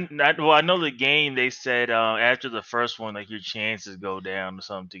 I know the game. They said after the first one, like your chances go down or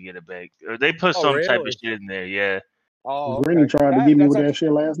something to get it back. Or they put some type of shit in there. Yeah. Oh, Greeny tried to get me with that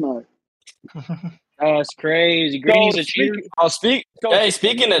shit last night. That's crazy. Greeny's a cheater.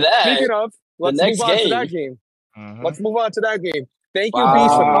 Speaking of that, let's move on to that game. Mm-hmm. Let's move on to that game. Thank you,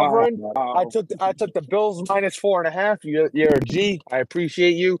 Beast, for covering. I took the Bills -4.5. You're a G. I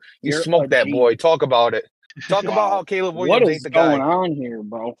appreciate you. You smoked that boy. Talk about it. Talk about how Caleb Williams ain't the guy. What is going on here,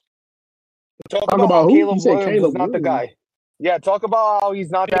 bro? Talk about how Caleb Williams is not the guy. Yeah, talk about how he's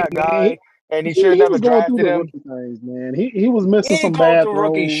not that guy, and he should have never drafted him. Things, man. He was missing some bad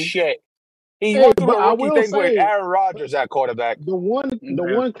rookie shit. He went through the rookie thing with Aaron Rodgers at quarterback. The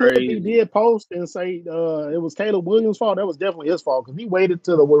one clip he did post and say it was Caleb Williams' fault. That was definitely his fault because he waited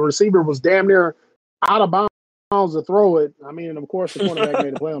till the receiver was damn near out of bounds to throw it. I mean, of course, the cornerback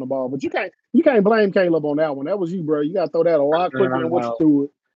made a play on the ball, but you can't blame Caleb on that one. That was you, bro. You got to throw that a lot quicker than what you threw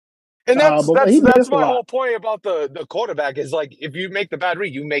it. And that's my whole point about the quarterback is like if you make the bad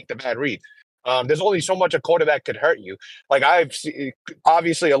read, you make the bad read. There's only so much a quarterback could hurt you. Like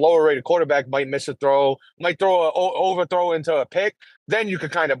obviously a lower rated quarterback might miss a throw, might throw an overthrow into a pick. Then you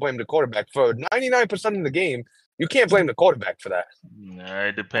could kind of blame the quarterback. For 99% of the game, you can't blame the quarterback for that. Nah,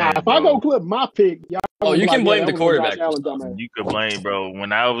 it depends. If I go clip my pick, you can blame the quarterback. You could blame, bro.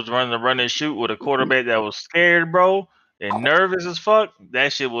 When I was running the run and shoot with a quarterback that was scared, bro, and nervous as fuck,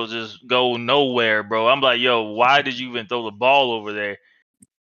 that shit will just go nowhere, bro. I'm like, yo, why did you even throw the ball over there?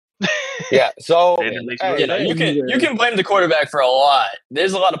 Yeah, so you can blame the quarterback for a lot.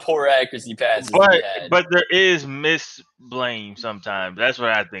 There's a lot of poor accuracy passes. But there is blame sometimes. That's what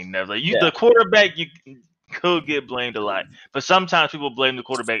I think. Never the quarterback you could get blamed a lot, but sometimes people blame the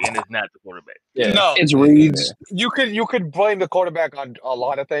quarterback and it's not the quarterback. Yeah, no, it's reads. You could blame the quarterback on a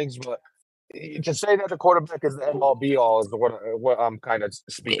lot of things, but to say that the quarterback is the end all be all is what I'm kind of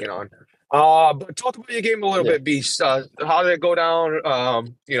speaking on. But talk about your game a little bit, Beast. How did it go down?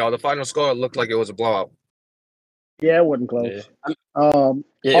 The final score looked like it was a blowout. Yeah, it wasn't close. Yeah. All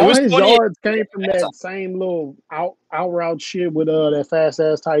his yards came from that same little out route shit with that fast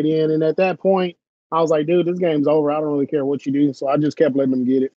ass tight end. And at that point, I was like, dude, this game's over. I don't really care what you do. So I just kept letting him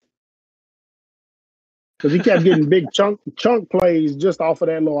get it. Because he kept getting big chunk plays just off of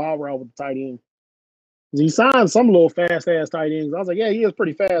that little out route with the tight end. He signed some little fast ass tight ends. I was like, yeah, he is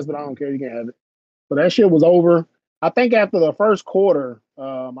pretty fast, but I don't care. You can have it. But that shit was over. I think after the first quarter,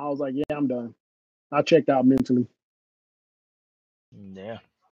 I was like, yeah, I'm done. I checked out mentally. Yeah.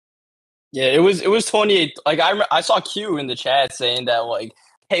 Yeah, it was 28. Like I saw Q in the chat saying that like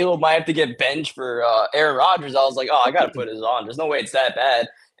Caleb might have to get benched for Aaron Rodgers. I was like, oh, I gotta put his on. There's no way it's that bad.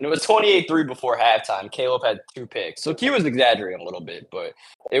 And it was 28-3 before halftime. Caleb had 2 picks. So Q was exaggerating a little bit, but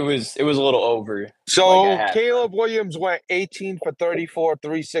it was a little over. So like Caleb Williams went 18 for 34,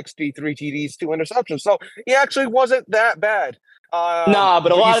 360, 3 TDs, 2 interceptions. So he actually wasn't that bad. But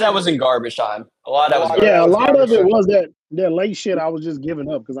a lot of that was in garbage time. A lot of it was that late shit I was just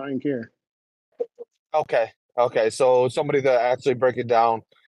giving up because I didn't care. Okay. So somebody to actually break it down.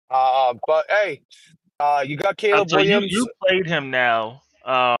 But hey, you got Caleb Williams. You played him now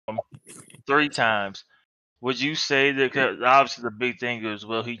 3 times. Would you say that obviously the big thing is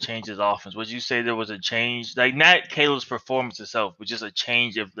he changed his offense? Would you say there was a change, like not Caleb's performance itself, but just a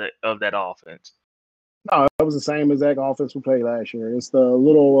change of that offense? No, it was the same exact offense we played last year. It's the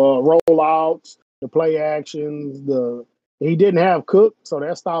little rollouts, the play actions. He didn't have Cook, so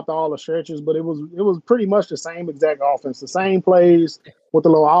that stopped all the stretches. But it was pretty much the same exact offense, the same plays with the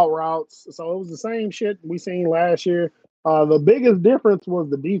little out routes. So it was the same shit we seen last year. The biggest difference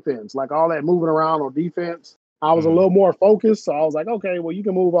was the defense, like all that moving around on defense. I was a little more focused, so I was like, okay, well, you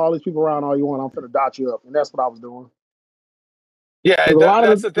can move all these people around all you want. I'm going to dot you up, and that's what I was doing. Yeah, a lot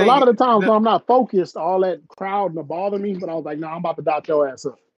of the times when I'm not focused, all that crowd to bother me. But I was like, no, I'm about to dot your ass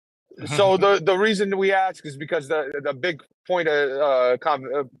up. So the reason we ask is because the big point of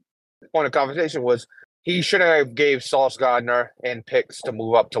conversation was he should have gave Sauce Gardner and picks to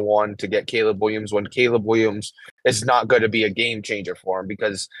move up to 1 to get Caleb Williams when Caleb Williams is not going to be a game changer for him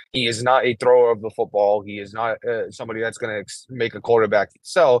because he is not a thrower of the football. He is not somebody that's going to make a quarterback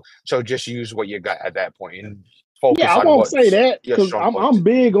excel. So just use what you got at that point and focus. Yeah, I won't say that because I'm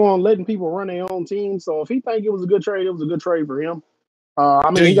big on letting people run their own team. So if he think it was a good trade, it was a good trade for him.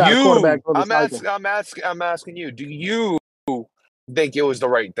 He got a quarterback for the cycle. I'm asking you, do you think it was the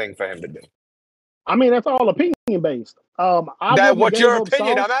right thing for him to do? I mean, that's all opinion based. What's your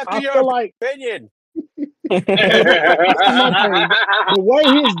opinion? I'm asking your opinion. The way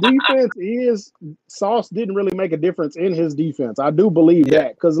his defense is, Sauce didn't really make a difference in his defense. I do believe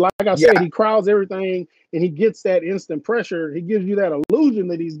that because, like I said, he crowds everything and he gets that instant pressure. He gives you that illusion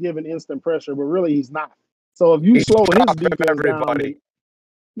that he's giving instant pressure, but really he's not. So if you slow his defense down,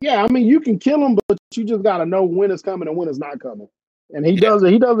 you can kill him, but you just got to know when it's coming and when it's not coming. And he does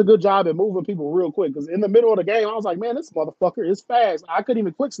a good job at moving people real quick. Because in the middle of the game, I was like, man, this motherfucker is fast. I couldn't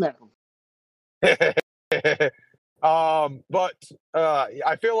even quick snap him. But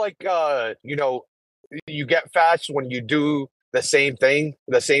I feel like you get fast when you do the same thing,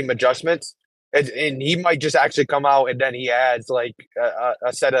 the same adjustments, and he might just actually come out and then he adds like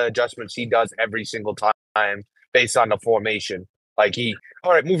a set of adjustments he does every single time based on the formation. Like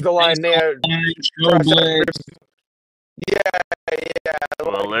all right, move the line there.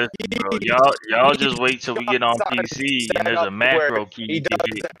 Well, listen, bro. Y'all just wait till we get on PC and there's a macro key that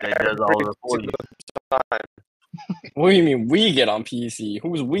does all the for you. What do you mean we get on PC?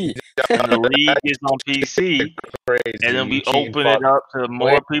 Who's we? And the league is on PC, and then we open it up to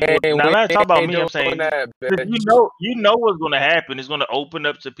more people. Now, I'm not talking about me. I'm saying you know what's going to happen. It's going to open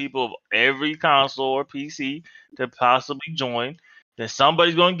up to people of every console or PC to possibly join. Then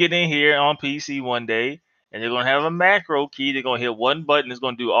somebody's going to get in here on PC one day. And they're going to have a macro key. They're going to hit one button. It's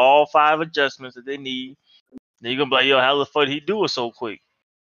going to do all 5 adjustments that they need. Then you're going to be like, yo, how the fuck he do it so quick?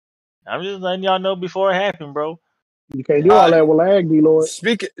 I'm just letting y'all know before it happened, bro. You can't do all that with lag, D-Lord.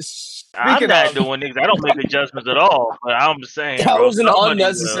 I'm not doing this. I don't make adjustments at all. But I'm just saying, that was an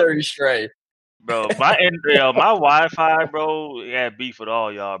unnecessary stray. Bro, my Wi-Fi, bro, had beef with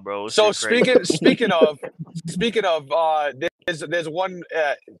all y'all, bro. So speaking of,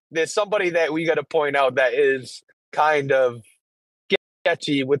 there's somebody that we got to point out that is kind of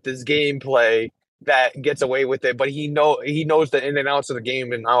sketchy with this gameplay that gets away with it, but he knows the in and outs of the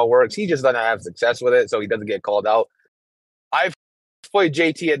game and how it works. He just doesn't have success with it, so he doesn't get called out. I've played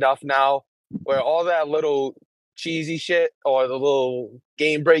JT enough now where all that little cheesy shit or the little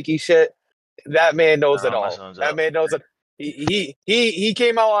game breaky shit. That man knows it all. That man knows it. He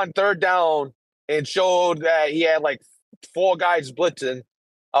came out on 3rd down and showed that he had like 4 guys blitzing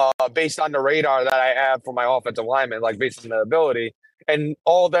based on the radar that I have for my offensive lineman, like based on the ability, and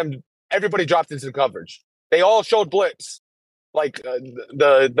all of them, everybody dropped into coverage. They all showed blitz, like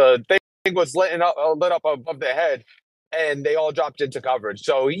the thing was lit up above their head, and they all dropped into coverage.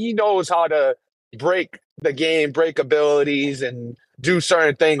 So he knows how to break the game, break abilities, and do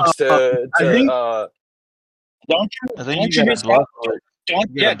certain things to don't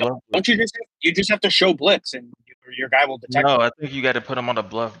you just have to show blitz and your guy will detect I think you got to put him on a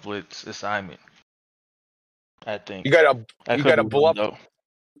bluff blitz assignment. I think you got to bluff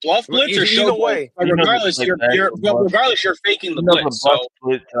blitz or show way. Regardless, regardless, you're faking the blitz. So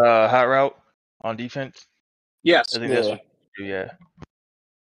with hot route on defense. Yes, I think that's what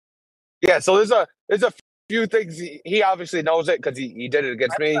yeah. So there's a few things he obviously knows it because he did it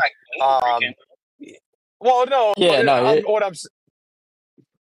against me. Well, no, what I'm.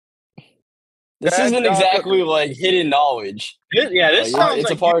 This isn't exactly like hidden knowledge. This sounds it's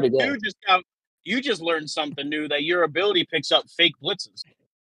like a part of the game. You just learned something new, that your ability picks up fake blitzes.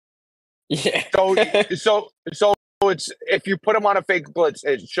 Yeah. So it's if you put him on a fake blitz,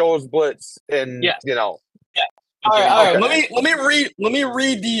 it shows blitz, and you know. Yeah. All right. Let me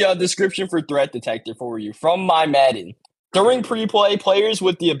read the description for threat detector for you from my Madden. During pre-play, players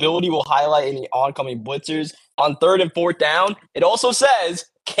with the ability will highlight any oncoming blitzers on 3rd and 4th down. It also says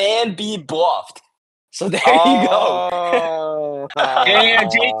can be bluffed. So there you go. And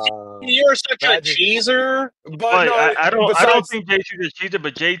JT, you're such a cheeser. But no, I don't think JT's a cheater,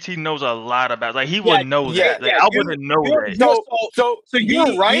 but JT knows a lot about. Like he would know that. Like, I wouldn't know that. So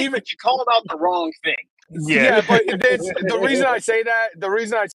you're right, but you called out the wrong thing. Yeah, but the reason I say that,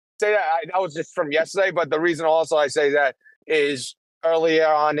 that was just from yesterday. But the reason also I say that is earlier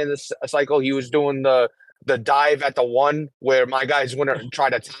on in the cycle, he was doing the dive at the 1 where my guys went and try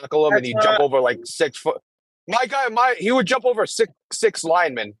to tackle him, and he'd jump over like 6 foot. He would jump over six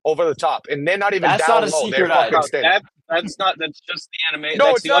linemen over the top, and they're not even that's down not a low. Secret That's just the animation. No,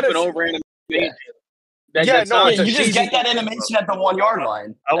 that's the up and over animation. You just get that animation at the 1 yard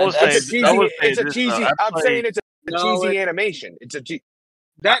line. It's a cheesy. I'm saying it's a cheesy animation. It's a cheesy.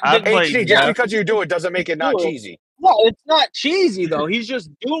 Just because you do it doesn't make it not cheesy. No, it's not cheesy though. He's just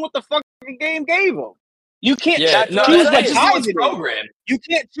doing what the fucking game gave him. You can't choose what dive it program. You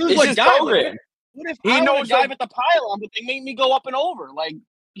can't choose what dive it. What if I want to dive at the pylon, but they make me go up and over? Like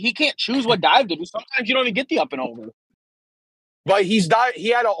he can't choose what dive to do. Sometimes you don't even get the up and over. But he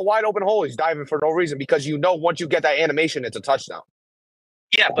had a wide open hole. He's diving for no reason because once you get that animation, it's a touchdown.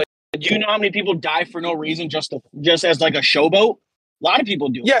 Yeah, but do you know how many people dive for no reason just as like a showboat? A lot of people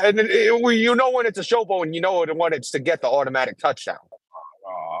do. Yeah, and you know when it's a showboat, and you know when it's to get the automatic touchdown.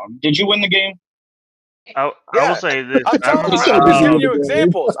 Did you win the game? I will say this. I'm just giving you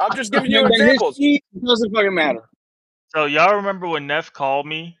examples. It doesn't fucking matter. So y'all remember when Neff called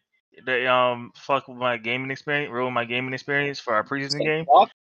me? They fuck with my gaming experience, ruin my gaming experience for our preseason game.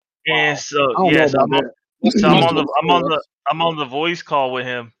 And I'm on the voice call with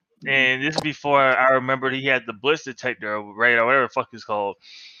him, and this is before I remembered he had the blitz detector, right, or whatever the fuck it's called.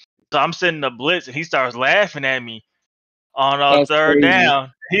 So I'm sending the blitz, and he starts laughing at me on 3rd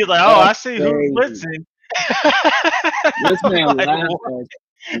down. He's like, "Oh, I see who's blitzing." This man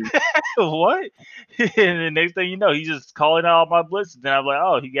what? And the next thing you know, he's just calling out all my blitzes. Then I'm like,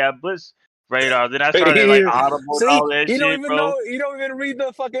 "Oh, he got blitz radar." Then I started like audible and all that shit, bro. You don't even read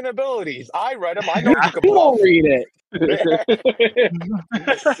the fucking abilities. I read them. I know you can bluff. Read it.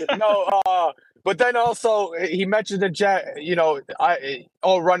 No, but then also he mentioned in chat,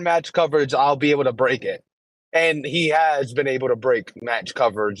 run match coverage, I'll be able to break it. And he has been able to break match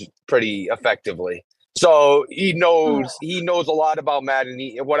coverage pretty effectively. So he knows a lot about Madden.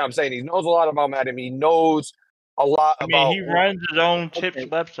 What I'm saying, he knows a lot about Madden. He knows a lot about. He runs his own tips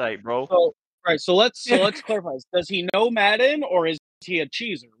website, bro. So let's clarify. Does he know Madden or is he a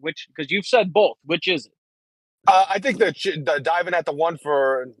cheeser? Because you've said both. Which is it? I think the diving at the 1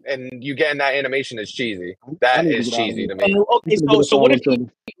 and you getting that animation is cheesy. That is cheesy to me. Okay, so what if he?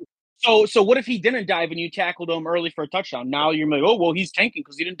 So what if he didn't dive and you tackled him early for a touchdown? Now you're like, oh well, he's tanking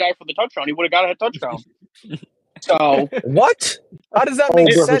because he didn't dive for the touchdown. He would have got a touchdown. So what? How does that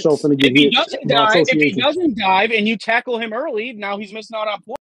make sense? If he doesn't dive and you tackle him early, now he's missing out on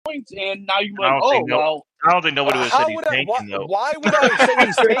points, and now you're like, I don't think nobody would say he's tanking though. Why would I say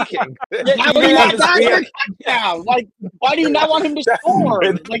he's tanking? Like, why do you not want him to score?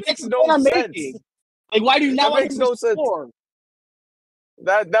 Like, that's the point I'm making. Like, why do you not want him to score?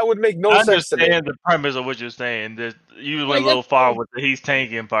 That would make no sense to me. I understand the premise of what you're saying. You went a little far with the he's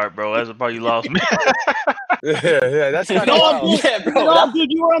tanking part, bro. That's the part you lost me. yeah, that's kind of wild. Yeah, bro. No,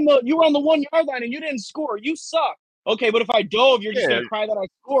 dude, you were on the 1 yard line and you didn't score. You suck. Okay, but if I dove, you're just gonna cry that I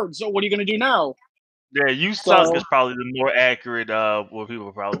scored. So what are you gonna do now? Yeah, you suck is probably the more accurate what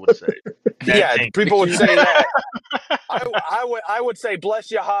people probably would say. Yeah, people would say that. I would say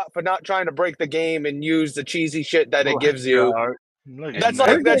bless your heart for not trying to break the game and use the cheesy shit that it gives you. That's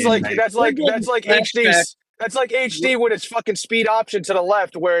like HD. That's like HD with its fucking speed option to the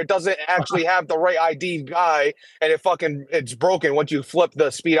left, where it doesn't actually have the right ID guy, and it's broken once you flip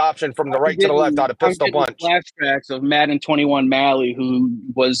the speed option from the right to the left out of pistol punch. Flashbacks of Madden 21 Malley, who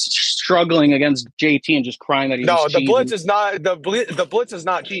was struggling against JT and just crying that he was cheesy. Blitz is not the Blitz is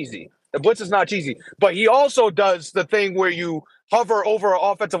not cheesy. The Blitz is not cheesy, but he also does the thing where you hover over an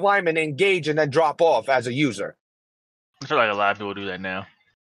offensive lineman, engage, and then drop off as a user. I feel like a lot of people do that now.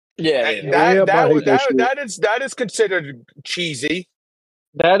 Yeah, that is considered cheesy.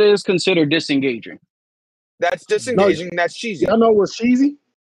 That is considered disengaging. That's disengaging. That's cheesy. Y'all know what's cheesy?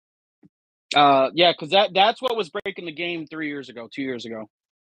 Yeah, because that's what was breaking the game 2 years ago.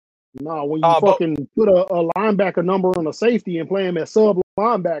 No, when you fucking put a linebacker number on a safety and play him as sub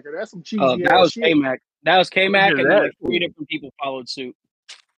linebacker, that's some cheesy. That was K-Mac. That was K-Mac, and like 3 different people followed suit.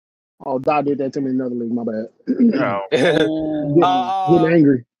 Oh, Doc did that to me in another league. My bad. No. Getting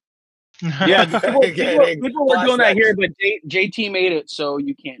angry. Yeah, people were doing that here, but JT made it so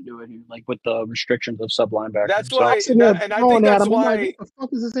you can't do it here, like with the restrictions of sub linebacker. That's why, and I think that's why. Like, what the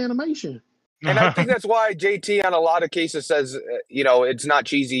fuck is this animation? And I think that's why JT on a lot of cases says, it's not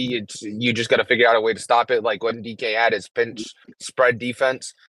cheesy. You just got to figure out a way to stop it. Like when DK had his pinch spread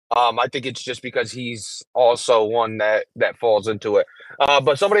defense. I think it's just because he's also one that falls into it.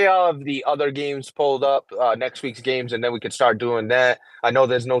 But somebody have the other games pulled up, next week's games, and then we could start doing that. I know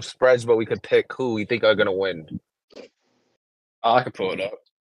there's no spreads, but we could pick who we think are going to win. I can pull it up.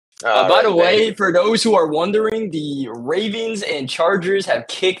 By the way, for those who are wondering, the Ravens and Chargers have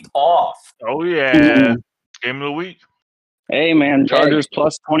kicked off. Oh, yeah. Game of the week. Hey, man. Chargers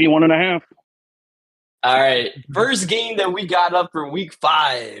plus 21.5. All right. First game that we got up for week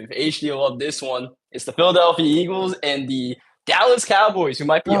 5. HD will love this one. It's the Philadelphia Eagles and the Dallas Cowboys, who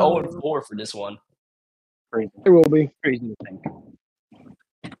might be 0-4 for this one. Crazy. It will be. Crazy to think.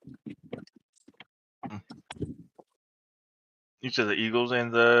 You said the Eagles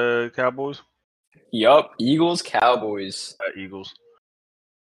and the Cowboys? Yup. Eagles, Cowboys. Eagles.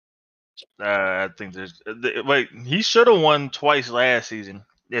 I think he should have won twice last season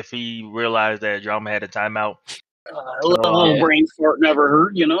if he realized that Drama had a timeout. A little brain fart never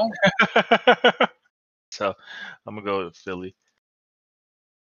hurt, So I'm going to go with Philly.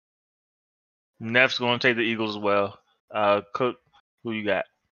 Neff's going to take the Eagles as well. Cook, who you got?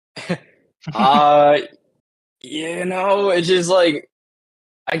 It's just like,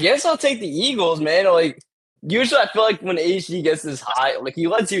 I guess I'll take the Eagles, man. Like, usually I feel like when HD gets this high, like he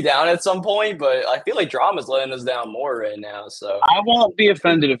lets you down at some point, but I feel like Drama's letting us down more right now. So I won't be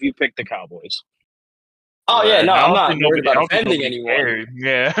offended if you pick the Cowboys. Oh yeah, no, I'm not worried about offending anyone.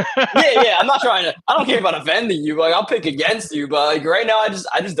 Yeah. yeah. I'm not trying to. I don't care about offending you. Like I'll pick against you, but like right now, I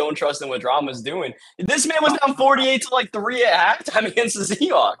just don't trust in what Drama's doing. This man was down 48 to like 3 at halftime against the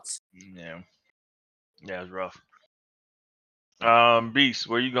Seahawks. Yeah, it was rough. Beast,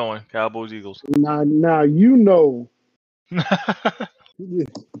 where you going? Cowboys, Eagles. Now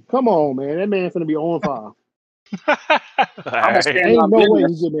Come on, man. That man's gonna be on fire. Ain't no way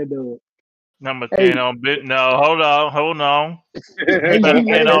he's getting that done. Number 10 on business. No, hold on.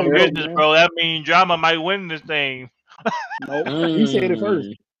 And on business, bro. That means Drama might win this thing. Nope. He said it first.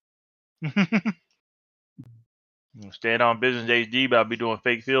 Stand on business, HD, but I'll be doing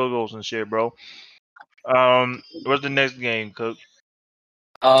fake field goals and shit, bro. What's the next game, Cook?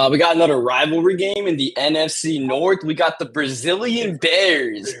 We got another rivalry game in the NFC North. We got the Brazilian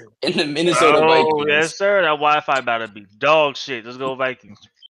Bears and the Minnesota Vikings. Oh, yes, sir. That Wi-Fi about to be dog shit. Let's go Vikings.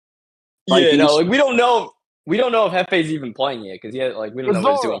 Yeah, no, like we don't know if Hefe's even playing yet because we don't know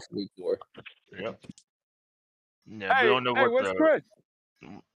what he's doing for week 4. Yep. Yeah, we don't know what Chris?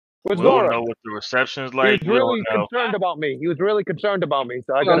 We don't know what the reception is like. He was really concerned about me.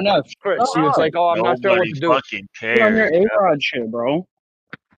 So I got Chris. He was like, I'm not sure what to do. Fucking cares. On your A-Rod shit, bro.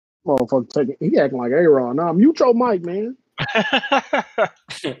 Motherfucker, he acting like A-Rod. Nah, mute your mic, man.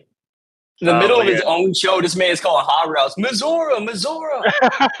 In the middle of his own show, this man's calling Hot Routes, Missouri.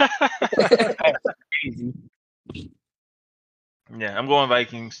 Yeah, I'm going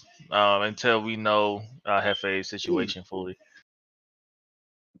Vikings until we know Hefe's situation fully.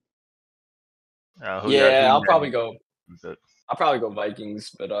 I'll probably go Vikings,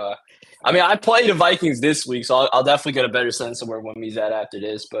 but I play the Vikings this week, so I'll definitely get a better sense of where Wimmy's at after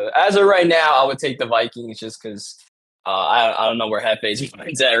this. But as of right now, I would take the Vikings just because I don't know where Hefe's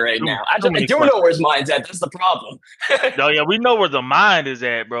mind's at right now. I do know where his mind's at. That's the problem. No, yeah, we know where the mind is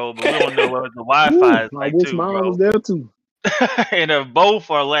at, bro, but we don't know where the Wi-Fi is like too, mine bro. was there too. And if both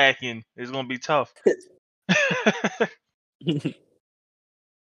are lacking, it's gonna be tough.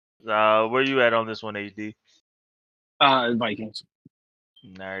 Where you at on this one, HD? Vikings.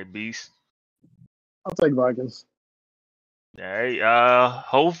 All right, Beast. I'll take Vikings. All right.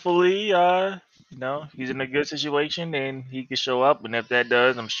 Hopefully, he's in a good situation and he can show up. And if that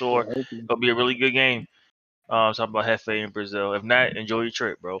does, I'm sure it'll be a really good game. Talking about Hefe in Brazil. If not, enjoy your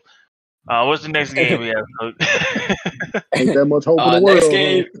trip, bro. What's the next game we have? Ain't that much hope in the world. Next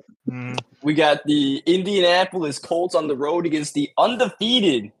game, we got the Indianapolis Colts on the road against the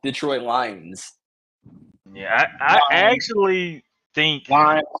undefeated Detroit Lions. Yeah, I actually think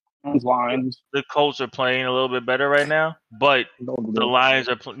Lions. The Colts are playing a little bit better right now, but the Lions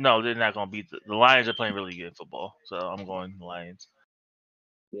are no, they're not going to beat the Lions are playing really good football. So I'm going Lions.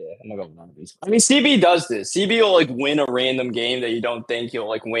 Yeah, I'm gonna go Lions. I mean, CB does this. CB will like win a random game that you don't think he'll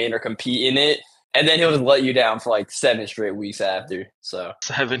like win or compete in it, and then he'll just let you down for like 7 straight weeks after. So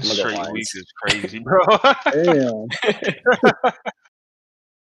 7 straight weeks is crazy, bro. Damn.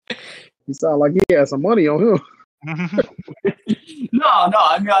 You sound like he had some money on him. No.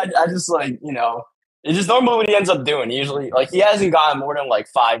 I mean, I just like, it's just normally what he ends up doing. Usually, like, he hasn't gotten more than like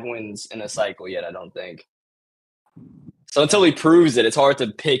 5 wins in a cycle yet, I don't think. So until he proves it, it's hard to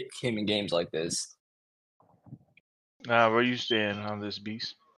pick him in games like this. Where you stand on this,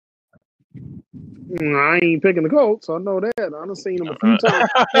 Beast? I ain't picking the Colts. I know that. I've seen him a few times.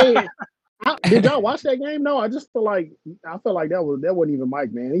 Hey, did y'all watch that game? No, I felt like that wasn't even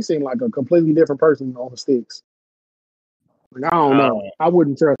Mike, man. He seemed like a completely different person on the sticks. Like, I don't know. I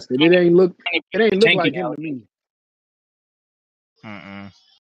wouldn't trust it. It ain't look like him to me.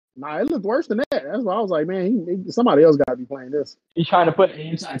 Nah, it looked worse than that. That's why I was like, man, somebody else got to be playing this. He's trying to put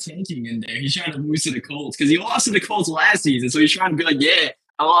anti-tanking in there. He's trying to lose to the Colts because he lost to the Colts last season. So he's trying to be like, yeah,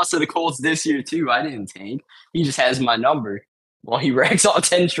 I lost to the Colts this year too. I didn't tank. He just has my number. Well, he racks all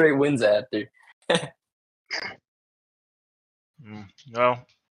 10 straight wins after. Well,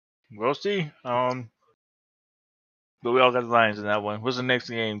 we'll see. But we all got the Lions in that one. What's the next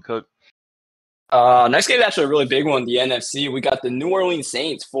game, Cook? Next game is actually a really big one, the NFC. We got the New Orleans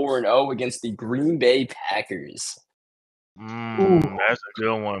Saints 4-0 against the Green Bay Packers. That's a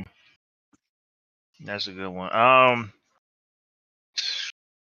good one.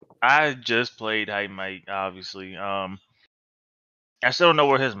 I just played Hype Mike, obviously. I still don't know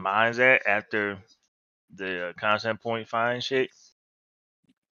where his mind's at after the content point fine shit.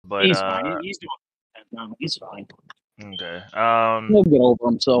 But he's fine. He's doing that now. He's fine. Okay. He'll get over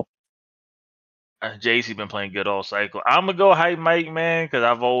himself. JC been playing good all cycle. I'm gonna go Hype Mike, man, because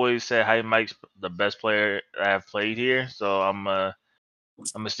I've always said Hype Mike's the best player I've played here. So I'm gonna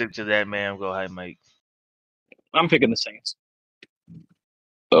stick to that, man. Go Hype Mike. I'm picking the Saints.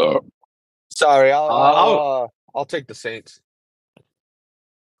 Sorry, I'll take the Saints.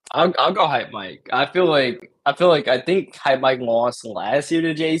 I'll go Hype Mike. I think Hype Mike lost last year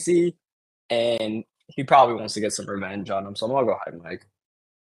to JC, and he probably wants to get some revenge on him. So I'm gonna go Hype Mike.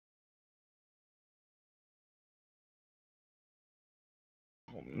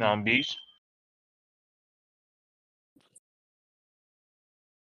 Beach.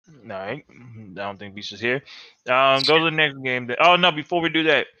 All right. I don't think Beach is here. Go to the next game. Oh no! Before we do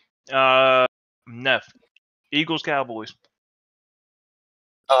that, Neff, Eagles, Cowboys.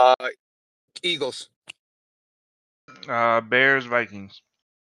 Eagles. Bears, Vikings.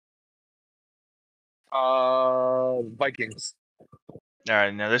 Vikings. All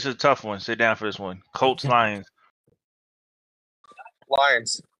right, now this is a tough one. Sit down for this one. Colts, Lions.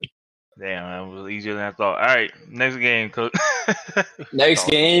 Lions. Damn, that was easier than I thought. All right, next game, Coach. Next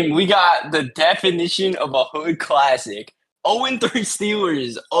game, we got the definition of a hood classic. 0-3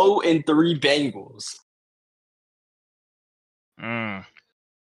 Steelers, 0-3 Bengals.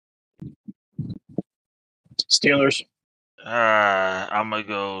 Steelers. I'm gonna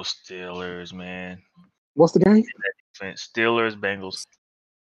go Steelers, man. What's the game? Steelers, Bengals.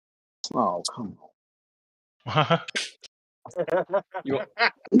 Oh, come on. You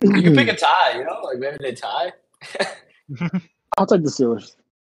can pick a tie, like maybe they tie. I'll take the Steelers.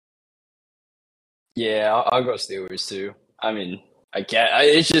 Yeah, I'll go Steelers too. I mean, I can't.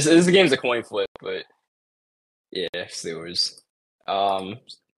 It's just the game's a coin flip, but yeah, Steelers.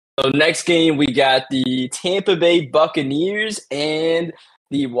 So next game we got the Tampa Bay Buccaneers and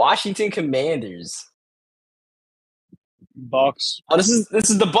the Washington Commanders. Bucks. Oh, this is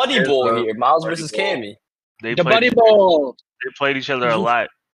the Buddy Bowl here. Miles versus Cammy. The Buddy Bowl. They played each other a lot,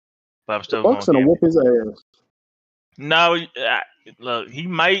 but I'm still Bucks gonna whoop his ass. No, look, he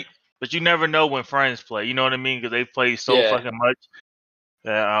might, but you never know when friends play. You know what I mean? Because they play so fucking much.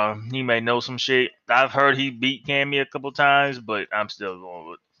 He may know some shit. I've heard he beat Cammy a couple times, but I'm still going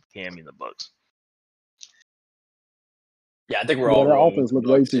with Cammy and the Bucks. Yeah, I think we're all that offense looked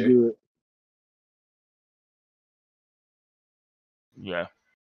way too good. Yeah.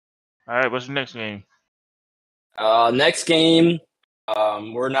 All right, what's the next game? Next game,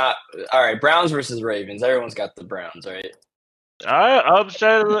 we're not all right. Browns versus Ravens. Everyone's got the Browns, right? I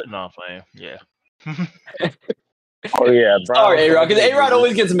upset it. No, I'm playing. Yeah. Oh yeah, sorry, A-Rod, because A-Rod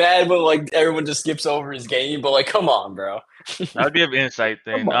always gets mad when like everyone just skips over his game. But like, come on, bro. I'll give insight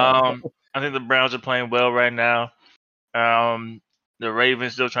then. I think the Browns are playing well right now. The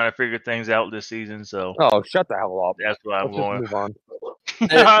Ravens still trying to figure things out this season. So shut the hell up. That's why I'm going. Move on. He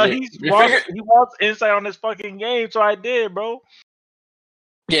wants insight on this fucking game, so I did, bro.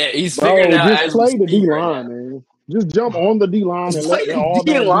 Yeah, he's figuring out. Just play the D line, man. Just jump on the D line and let all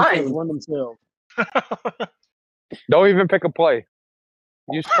the defense run themselves. Don't even pick a play.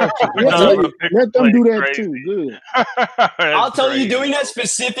 Let them do that too. Good. I'll tell you, doing that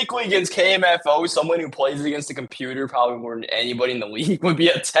specifically against KMFO, someone who plays against the computer probably more than anybody in the league, would be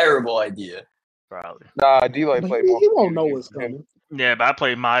a terrible idea. Probably. Nah, D-Lloyd play more. He won't know what's coming. Yeah, but I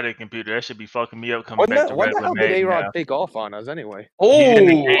play modded computer. That should be fucking me up coming what back to what the hell did A-Rod now. take off on us anyway? Oh,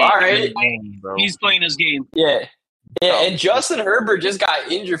 all right. He's playing his game. Yeah. And Justin Herbert just got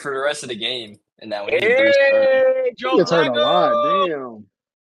injured for the rest of the game. And that was Joe gets hurt a lot. Damn.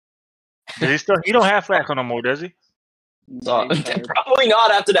 He don't have Flacco no more, does he? Probably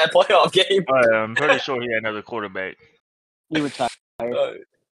not after that playoff game. I'm pretty sure he had another quarterback. He retired. So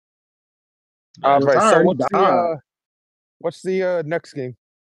what's the next game?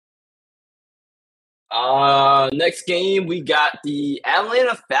 Next game we got the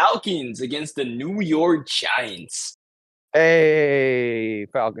Atlanta Falcons against the New York Giants. Hey,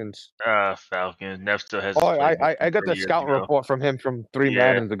 Falcons. Falcons. Neff still has. I got the scout report from him from 3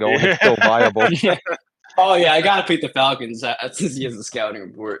 Maddens ago, and it's still viable. Oh yeah, I gotta pick the Falcons since he has a scouting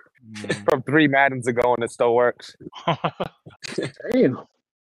report from 3 Maddens ago, and it still works. Damn.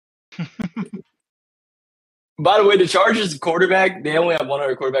 By the way, the Chargers quarterback, they only have one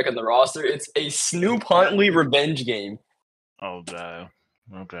other quarterback on the roster. It's a Snoop Huntley revenge game. Oh, God.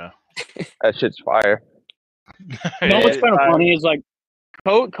 Okay. That shit's fire. You know what's kind of funny is like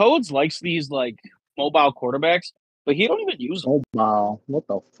Codes likes these like mobile quarterbacks, but he don't even use them. Mobile. What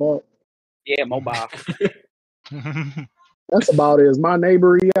the fuck? Yeah, mobile. That's about as my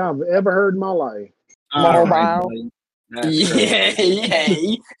neighbor I've ever heard in my life. Mobile. Yeah.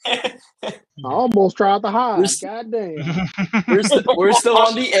 I almost tried to hide. Goddamn. We're still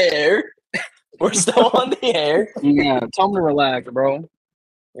on the air. We're still on the air. Yeah, tell him to relax, bro.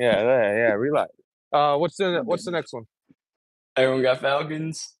 Yeah, relax. What's the next one? Everyone got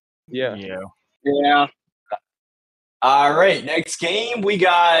Falcons? Yeah. All right, next game we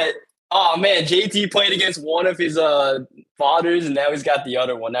got. Oh man, JT played against one of his fathers, and now he's got the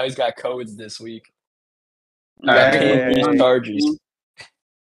other one. Now he's got Codes this week. Chargers.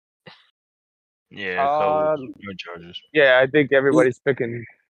 Chargers. Yeah, I think everybody's picking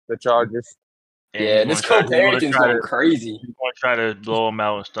the Chargers. Yeah, this co-parenting's going crazy. He's going to try to blow him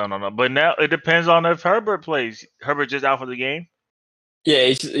out and stun on him. But now it depends on if Herbert plays. Herbert just out for the game? Yeah,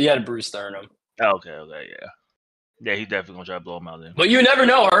 he had a bruised sternum. Okay, yeah. Yeah, he's definitely going to try to blow him out then. But you never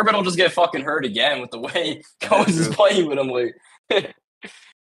know. Herbert will just get fucking hurt again with the way Codes is playing with him. Like,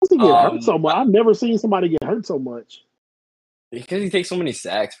 he get hurt so much? I've never seen somebody get hurt so much. Because he takes so many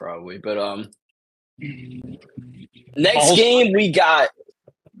sacks, probably. But next game we got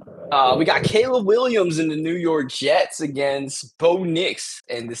Caleb Williams in the New York Jets against Bo Nix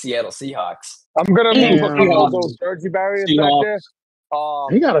and the Seattle Seahawks. I'm gonna move those Jersey barriers back there.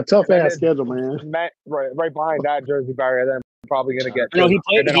 He got a tough ass schedule, man. Right behind that Jersey barrier, then I'm probably gonna get. He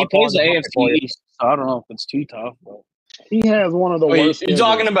plays the AFC East, so I don't know if it's too tough. But he has one of the worst. You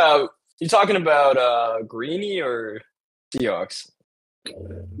talking about Greeny or Seahawks?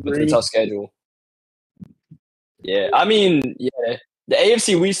 With the tough schedule. Yeah, I mean, yeah, the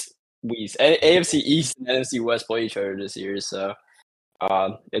AFC East and NFC West play each other this year, so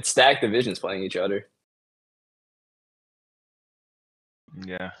it's stacked divisions playing each other.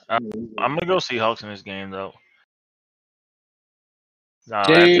 Yeah, I'm gonna go Seahawks in this game though.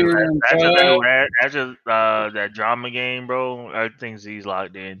 After that drama game, bro, I think Z's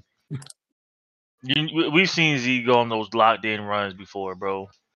locked in. We've seen Z go on those locked in runs before, bro.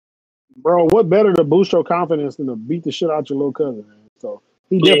 Bro, what better to boost your confidence than to beat the shit out your little cousin, man? So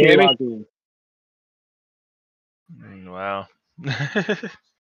he definitely locked in. Wow.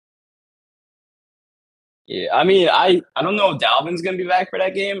 Yeah, I mean, I don't know if Dalvin's gonna be back for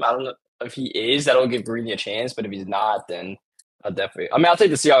that game. I don't know if he is. That'll give Greeny a chance, but if he's not, then I'll definitely. I mean, I'll take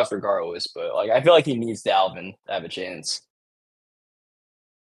the Seahawks regardless. But like, I feel like he needs Dalvin to have a chance.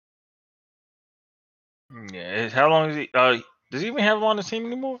 Yeah. How long is he? Does he even have him on the team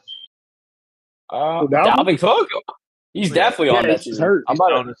anymore? Dalvin Cook. He's definitely on that team. Hurt. He's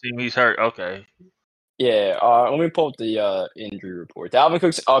on the team. He's hurt. Okay. Yeah, let me pull up the injury report. Dalvin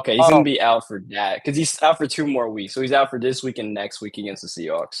Cook's okay. He's gonna be out for that because he's out for 2 more weeks. So he's out for this week and next week against the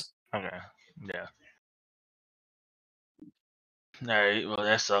Seahawks. Okay, yeah. All right. Well,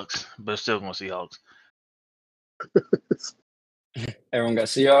 that sucks, but still gonna Seahawks. Everyone got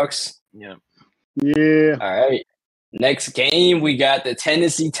Seahawks. Yeah. Yeah. All right. Next game, we got the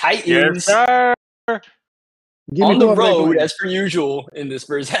Tennessee Titans. Yes, sir. On the road, as per usual, in this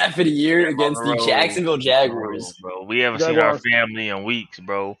first half of the year against the Jacksonville Jaguars. Bro, we haven't seen our family in weeks,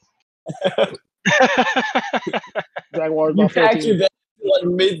 bro. Jaguars. You packed your bag like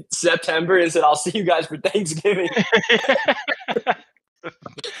mid-September and said, "I'll see you guys for Thanksgiving." I've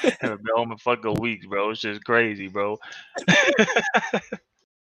been home in fucking weeks, bro. It's just crazy, bro.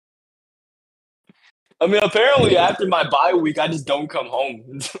 I mean, apparently after my bye week, I just don't come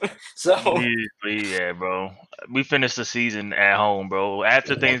home. So yeah, bro. We finished the season at home, bro.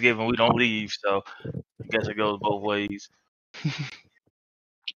 After Thanksgiving, we don't leave, so I guess it goes both ways.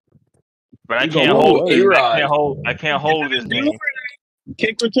 But I can't hold this game.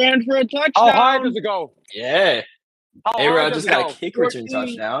 Kick return for a touchdown. How high does it go? Yeah. A-Rod just got a kick return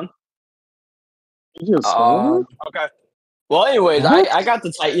touchdown. Okay. Well, anyways, I got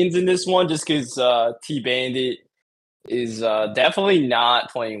the Titans in this one just because T-Bandit is definitely not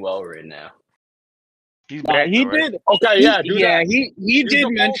playing well right now. He's back, he right? did. Okay, yeah, that. He did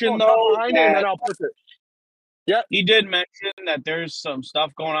mention though. Yep. He did mention that there's some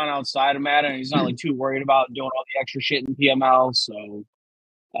stuff going on outside of Madden, and he's not like too worried about doing all the extra shit in PML. So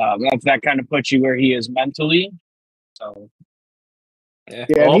that kind of puts you where he is mentally. So yeah,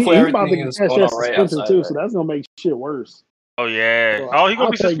 well, he's about to get suspension too, so that's gonna make shit worse. Oh yeah. So he's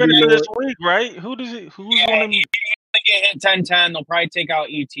gonna be suspended for this week, right? Who's going to get hit 10-10? They'll probably take out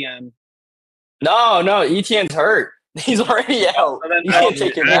ETN. No, ETN's hurt. He's already out. So then you can't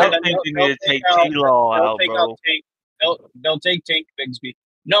take him out. They'll take T-Law out, bro. They'll take Tank Bigsby.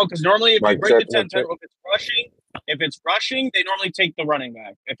 No, because normally if you break the 10-10, if it's rushing, they normally take the running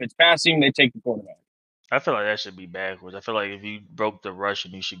back. If it's passing, they take the quarterback. I feel like that should be backwards. I feel like if you broke the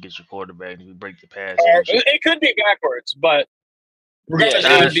rushing, you should get your quarterback. If you break the pass, it could be backwards, but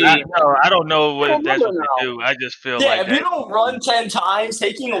I don't know what that's what they do. I just feel like if you don't run 10 times,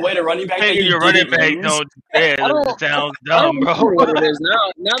 taking away the running back, taking your running back, that sounds dumb, bro. I don't know what it is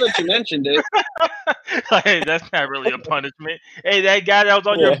now that you mentioned it. Like, that's not really a punishment. Hey, that guy that was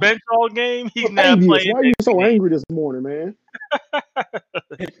on your bench all game, he's not playing. Why are you so angry this morning, man?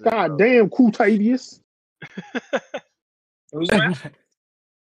 God damn, Kutavius. Who's that?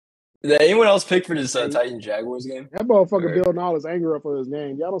 Did anyone else pick for this Titan Jaguars game? That motherfucker Bill Knowles angry up for his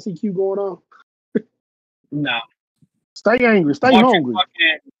name. Y'all don't see Q going on? No. Stay angry. Stay hungry.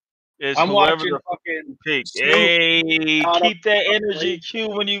 I'm watching fucking pick. Hey, keep that energy, Q,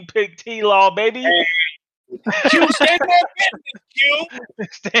 when you pick T-Law, baby. Hey. Q, stand on business, Q.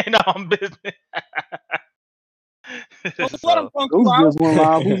 Stand on business. Who's just one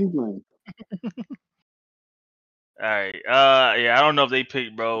live? Who's he playing? All right. Yeah, I don't know if they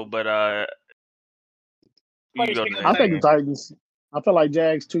picked, bro, but I think the Titans. I feel like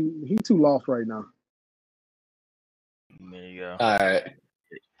Jags he's too lost right now. There you go. All right.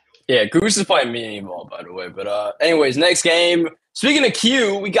 Yeah, Goose is playing mini ball, by the way. But anyways, next game. Speaking of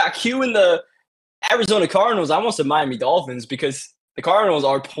Q, we got Q in the Arizona Cardinals. I almost said Miami Dolphins because the Cardinals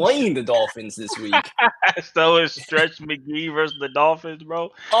are playing the Dolphins this week. So it's Stretch McGee versus the Dolphins,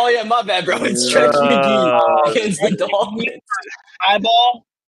 bro. Oh yeah, my bad, bro. It's Stretch McGee against the Dolphins. Highball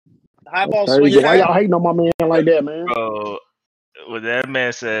swing. Why y'all hating on my man like that, man? Bro, what that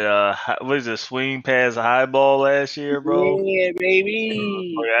man said, what is it, swing past high ball last year, bro? Yeah,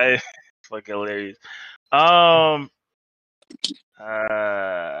 baby. Okay, fucking hilarious. Man,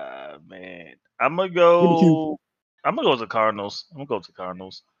 I'm gonna go with the Cardinals.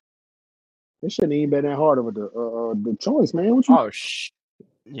 It shouldn't even been that hard of the choice, man.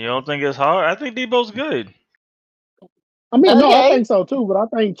 You don't think it's hard? I think Debo's good. I mean, no, I think so too, but I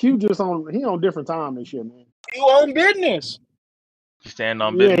think Q on different time this year, man. You on business. You stand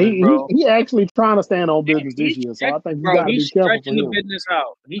on business, bro. He actually trying to stand on business this year, so I think you got to be careful. He's stretching the business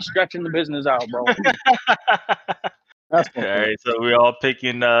out. He's stretching the business out, bro. That's all right. So we're all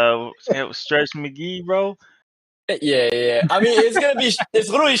picking Stretch McGee, bro. Yeah. I mean, it's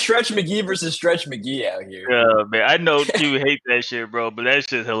literally Stretch McGee versus Stretch McGee out here. Yeah, man. I know you hate that shit, bro, but that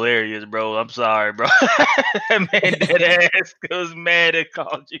shit's hilarious, bro. I'm sorry, bro. That man dead ass was mad and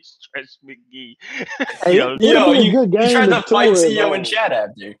called you Stretch McGee. Hey, you tried to fight CEO in chat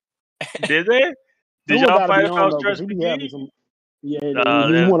after. Did they? Did y'all fight about Stretch McGee? He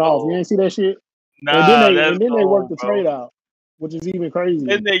went off. You ain't see that shit? Nah, and then they worked the trade out, which is even crazy.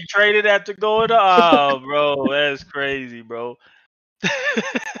 Then they traded after going to bro, that's crazy, bro.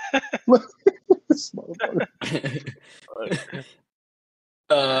 All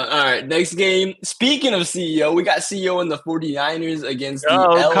right, next game. Speaking of CEO, we got CEO in the 49ers against the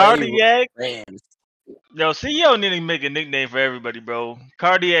LA Rams. Yo, CEO need to make a nickname for everybody, bro.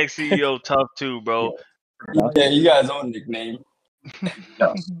 Cardiac CEO tough too, bro. Yeah, you guys own nickname.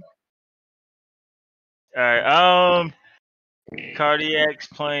 All right, Cardiac's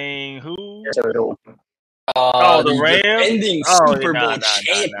playing who? The Rams. Defending Super Bowl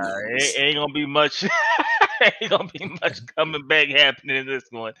champions. Ain't gonna be much. Ain't gonna be much coming back happening in this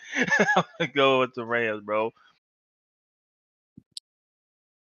one. I'm gonna go with the Rams, bro.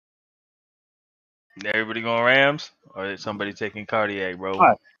 Everybody going Rams, or is somebody taking Cardiac, bro?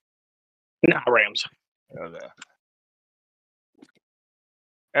 Nah, Rams. Okay.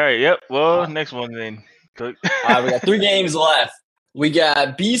 All right. Yep. Well, next one then. All right, we got 3 games left. We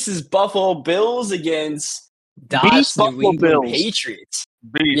got Beast's Buffalo Bills against Dot's New England Patriots.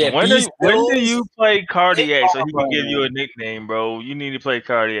 Beast, yeah, when do you play Cardiac so he can give you a nickname, bro? You need to play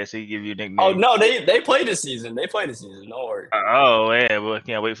Cardiac so he can give you a nickname. Oh no, they played this season. Don't worry. Oh yeah, well, I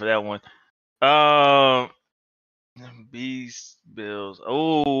can't wait for that one. Beast Bills.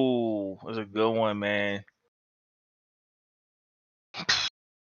 Oh, that's a good one, man.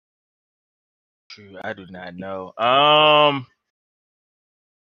 I do not know. I'll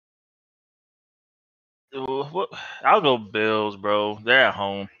go Bills, bro. They're at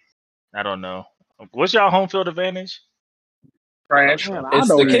home. I don't know. What's y'all home field advantage? Trash. It's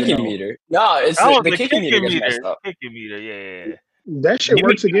the kicking meter. No, it's the kicking meter. Kicking meter, yeah. That shit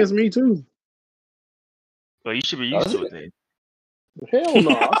works against me too. Well, you should be used to it then. Hell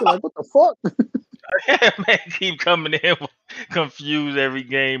no. I feel like, what the fuck? Man, keep coming in confused every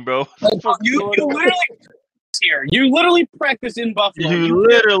game, bro. You literally practice in Buffalo. This is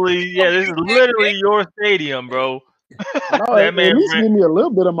literally your stadium, bro. No, at least give me a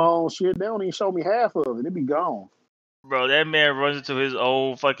little bit of my own shit. They don't even show me half of it. It be gone. Bro, that man runs into his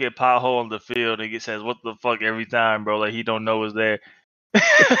own fucking pothole on the field and says, "What the fuck?" every time, bro. Like he don't know it's there.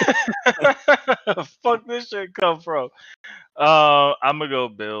 Fuck this shit come from? I'm gonna go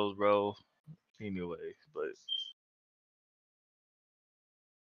Bills, bro. Anyway, but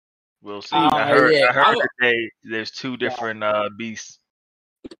we'll see. I heard that there's 2 different beasts.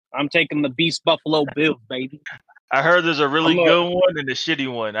 I'm taking the Beast Buffalo Bills, baby. I heard there's a really good one and a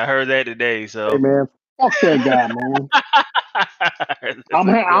shitty one. I heard that today. So hey man, fuck that guy, man.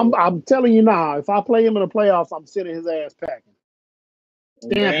 I'm telling you now, if I play him in the playoffs, I'm sending his ass packing.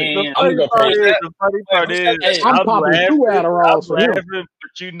 The funny part is, I'm popping 2 Adderalls for him.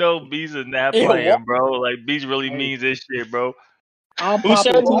 But you know, Bees is not playing, bro. Like Bees really means this shit, bro. Who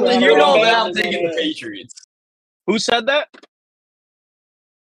said that? You know that I'm taking the Patriots. Who said that?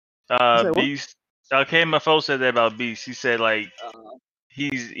 Beast. KMFO said that about Beast. He said like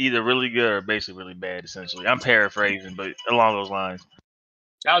he's either really good or basically really bad. Essentially, I'm paraphrasing, but along those lines.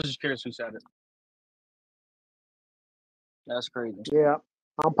 I was just curious who said it. That's crazy. Yeah,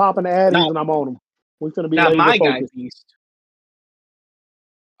 I'm popping the Addies and I'm on them. We're gonna be not my guy, Beast.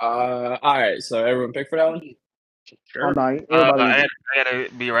 All right, so everyone pick for that one. Sure. I gotta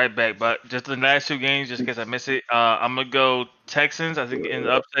be right back, but just the last 2 games, just in case I miss it. I'm gonna go Texans, I think, in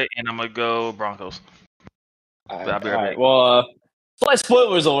the upset, and I'm gonna go Broncos. I'll be right back. Well, slight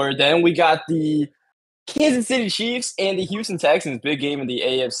spoilers alert. Then we got the Kansas City Chiefs and the Houston Texans, big game in the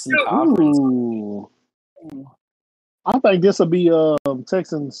AFC conference. I think this will be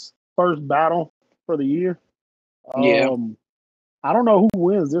Texans' first battle for the year. I don't know who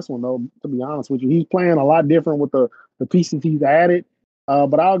wins this one, though, to be honest with you. He's playing a lot different with the pieces he's added.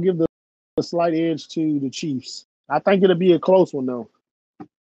 But I'll give the slight edge to the Chiefs. I think it'll be a close one, though.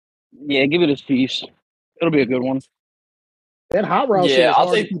 Yeah, give it to Chiefs. It'll be a good one. That hot route shit is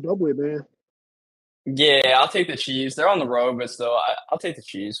hard to keep up with, man. Yeah, I'll take the Chiefs. They're on the road, but still, I'll take the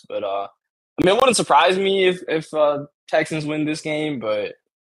Chiefs. But, I mean, it wouldn't surprise me if Texans win this game, but,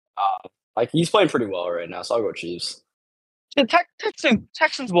 he's playing pretty well right now, so I'll go Chiefs. The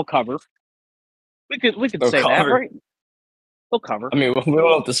Texans will cover. We could say that, right? They'll cover. I mean, we don't know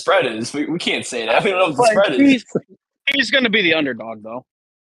what the spread is. We can't say that. We don't know what the spread is. He's going to be the underdog, though.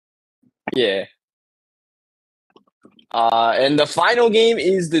 Yeah. And the final game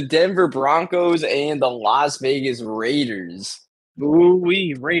is the Denver Broncos and the Las Vegas Raiders.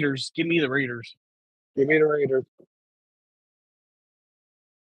 Ooh-wee, Raiders. Give me the Raiders. Give me the Raiders.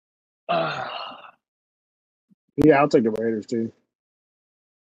 Yeah, I'll take the Raiders too.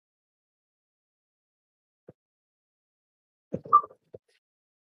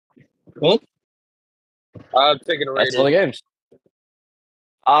 Well, I'm taking the Raiders. That's all the games.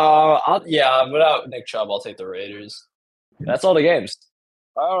 Without Nick Chubb, I'll take the Raiders. That's all the games.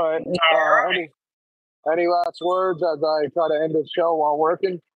 All right. Any last words as I try to end the show while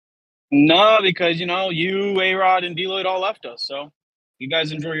working? No, because you, A-Rod, and D-Lloyd all left us. So you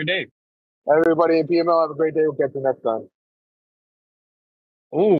guys enjoy your day. Everybody in PML, have a great day. We'll catch you next time. Ooh.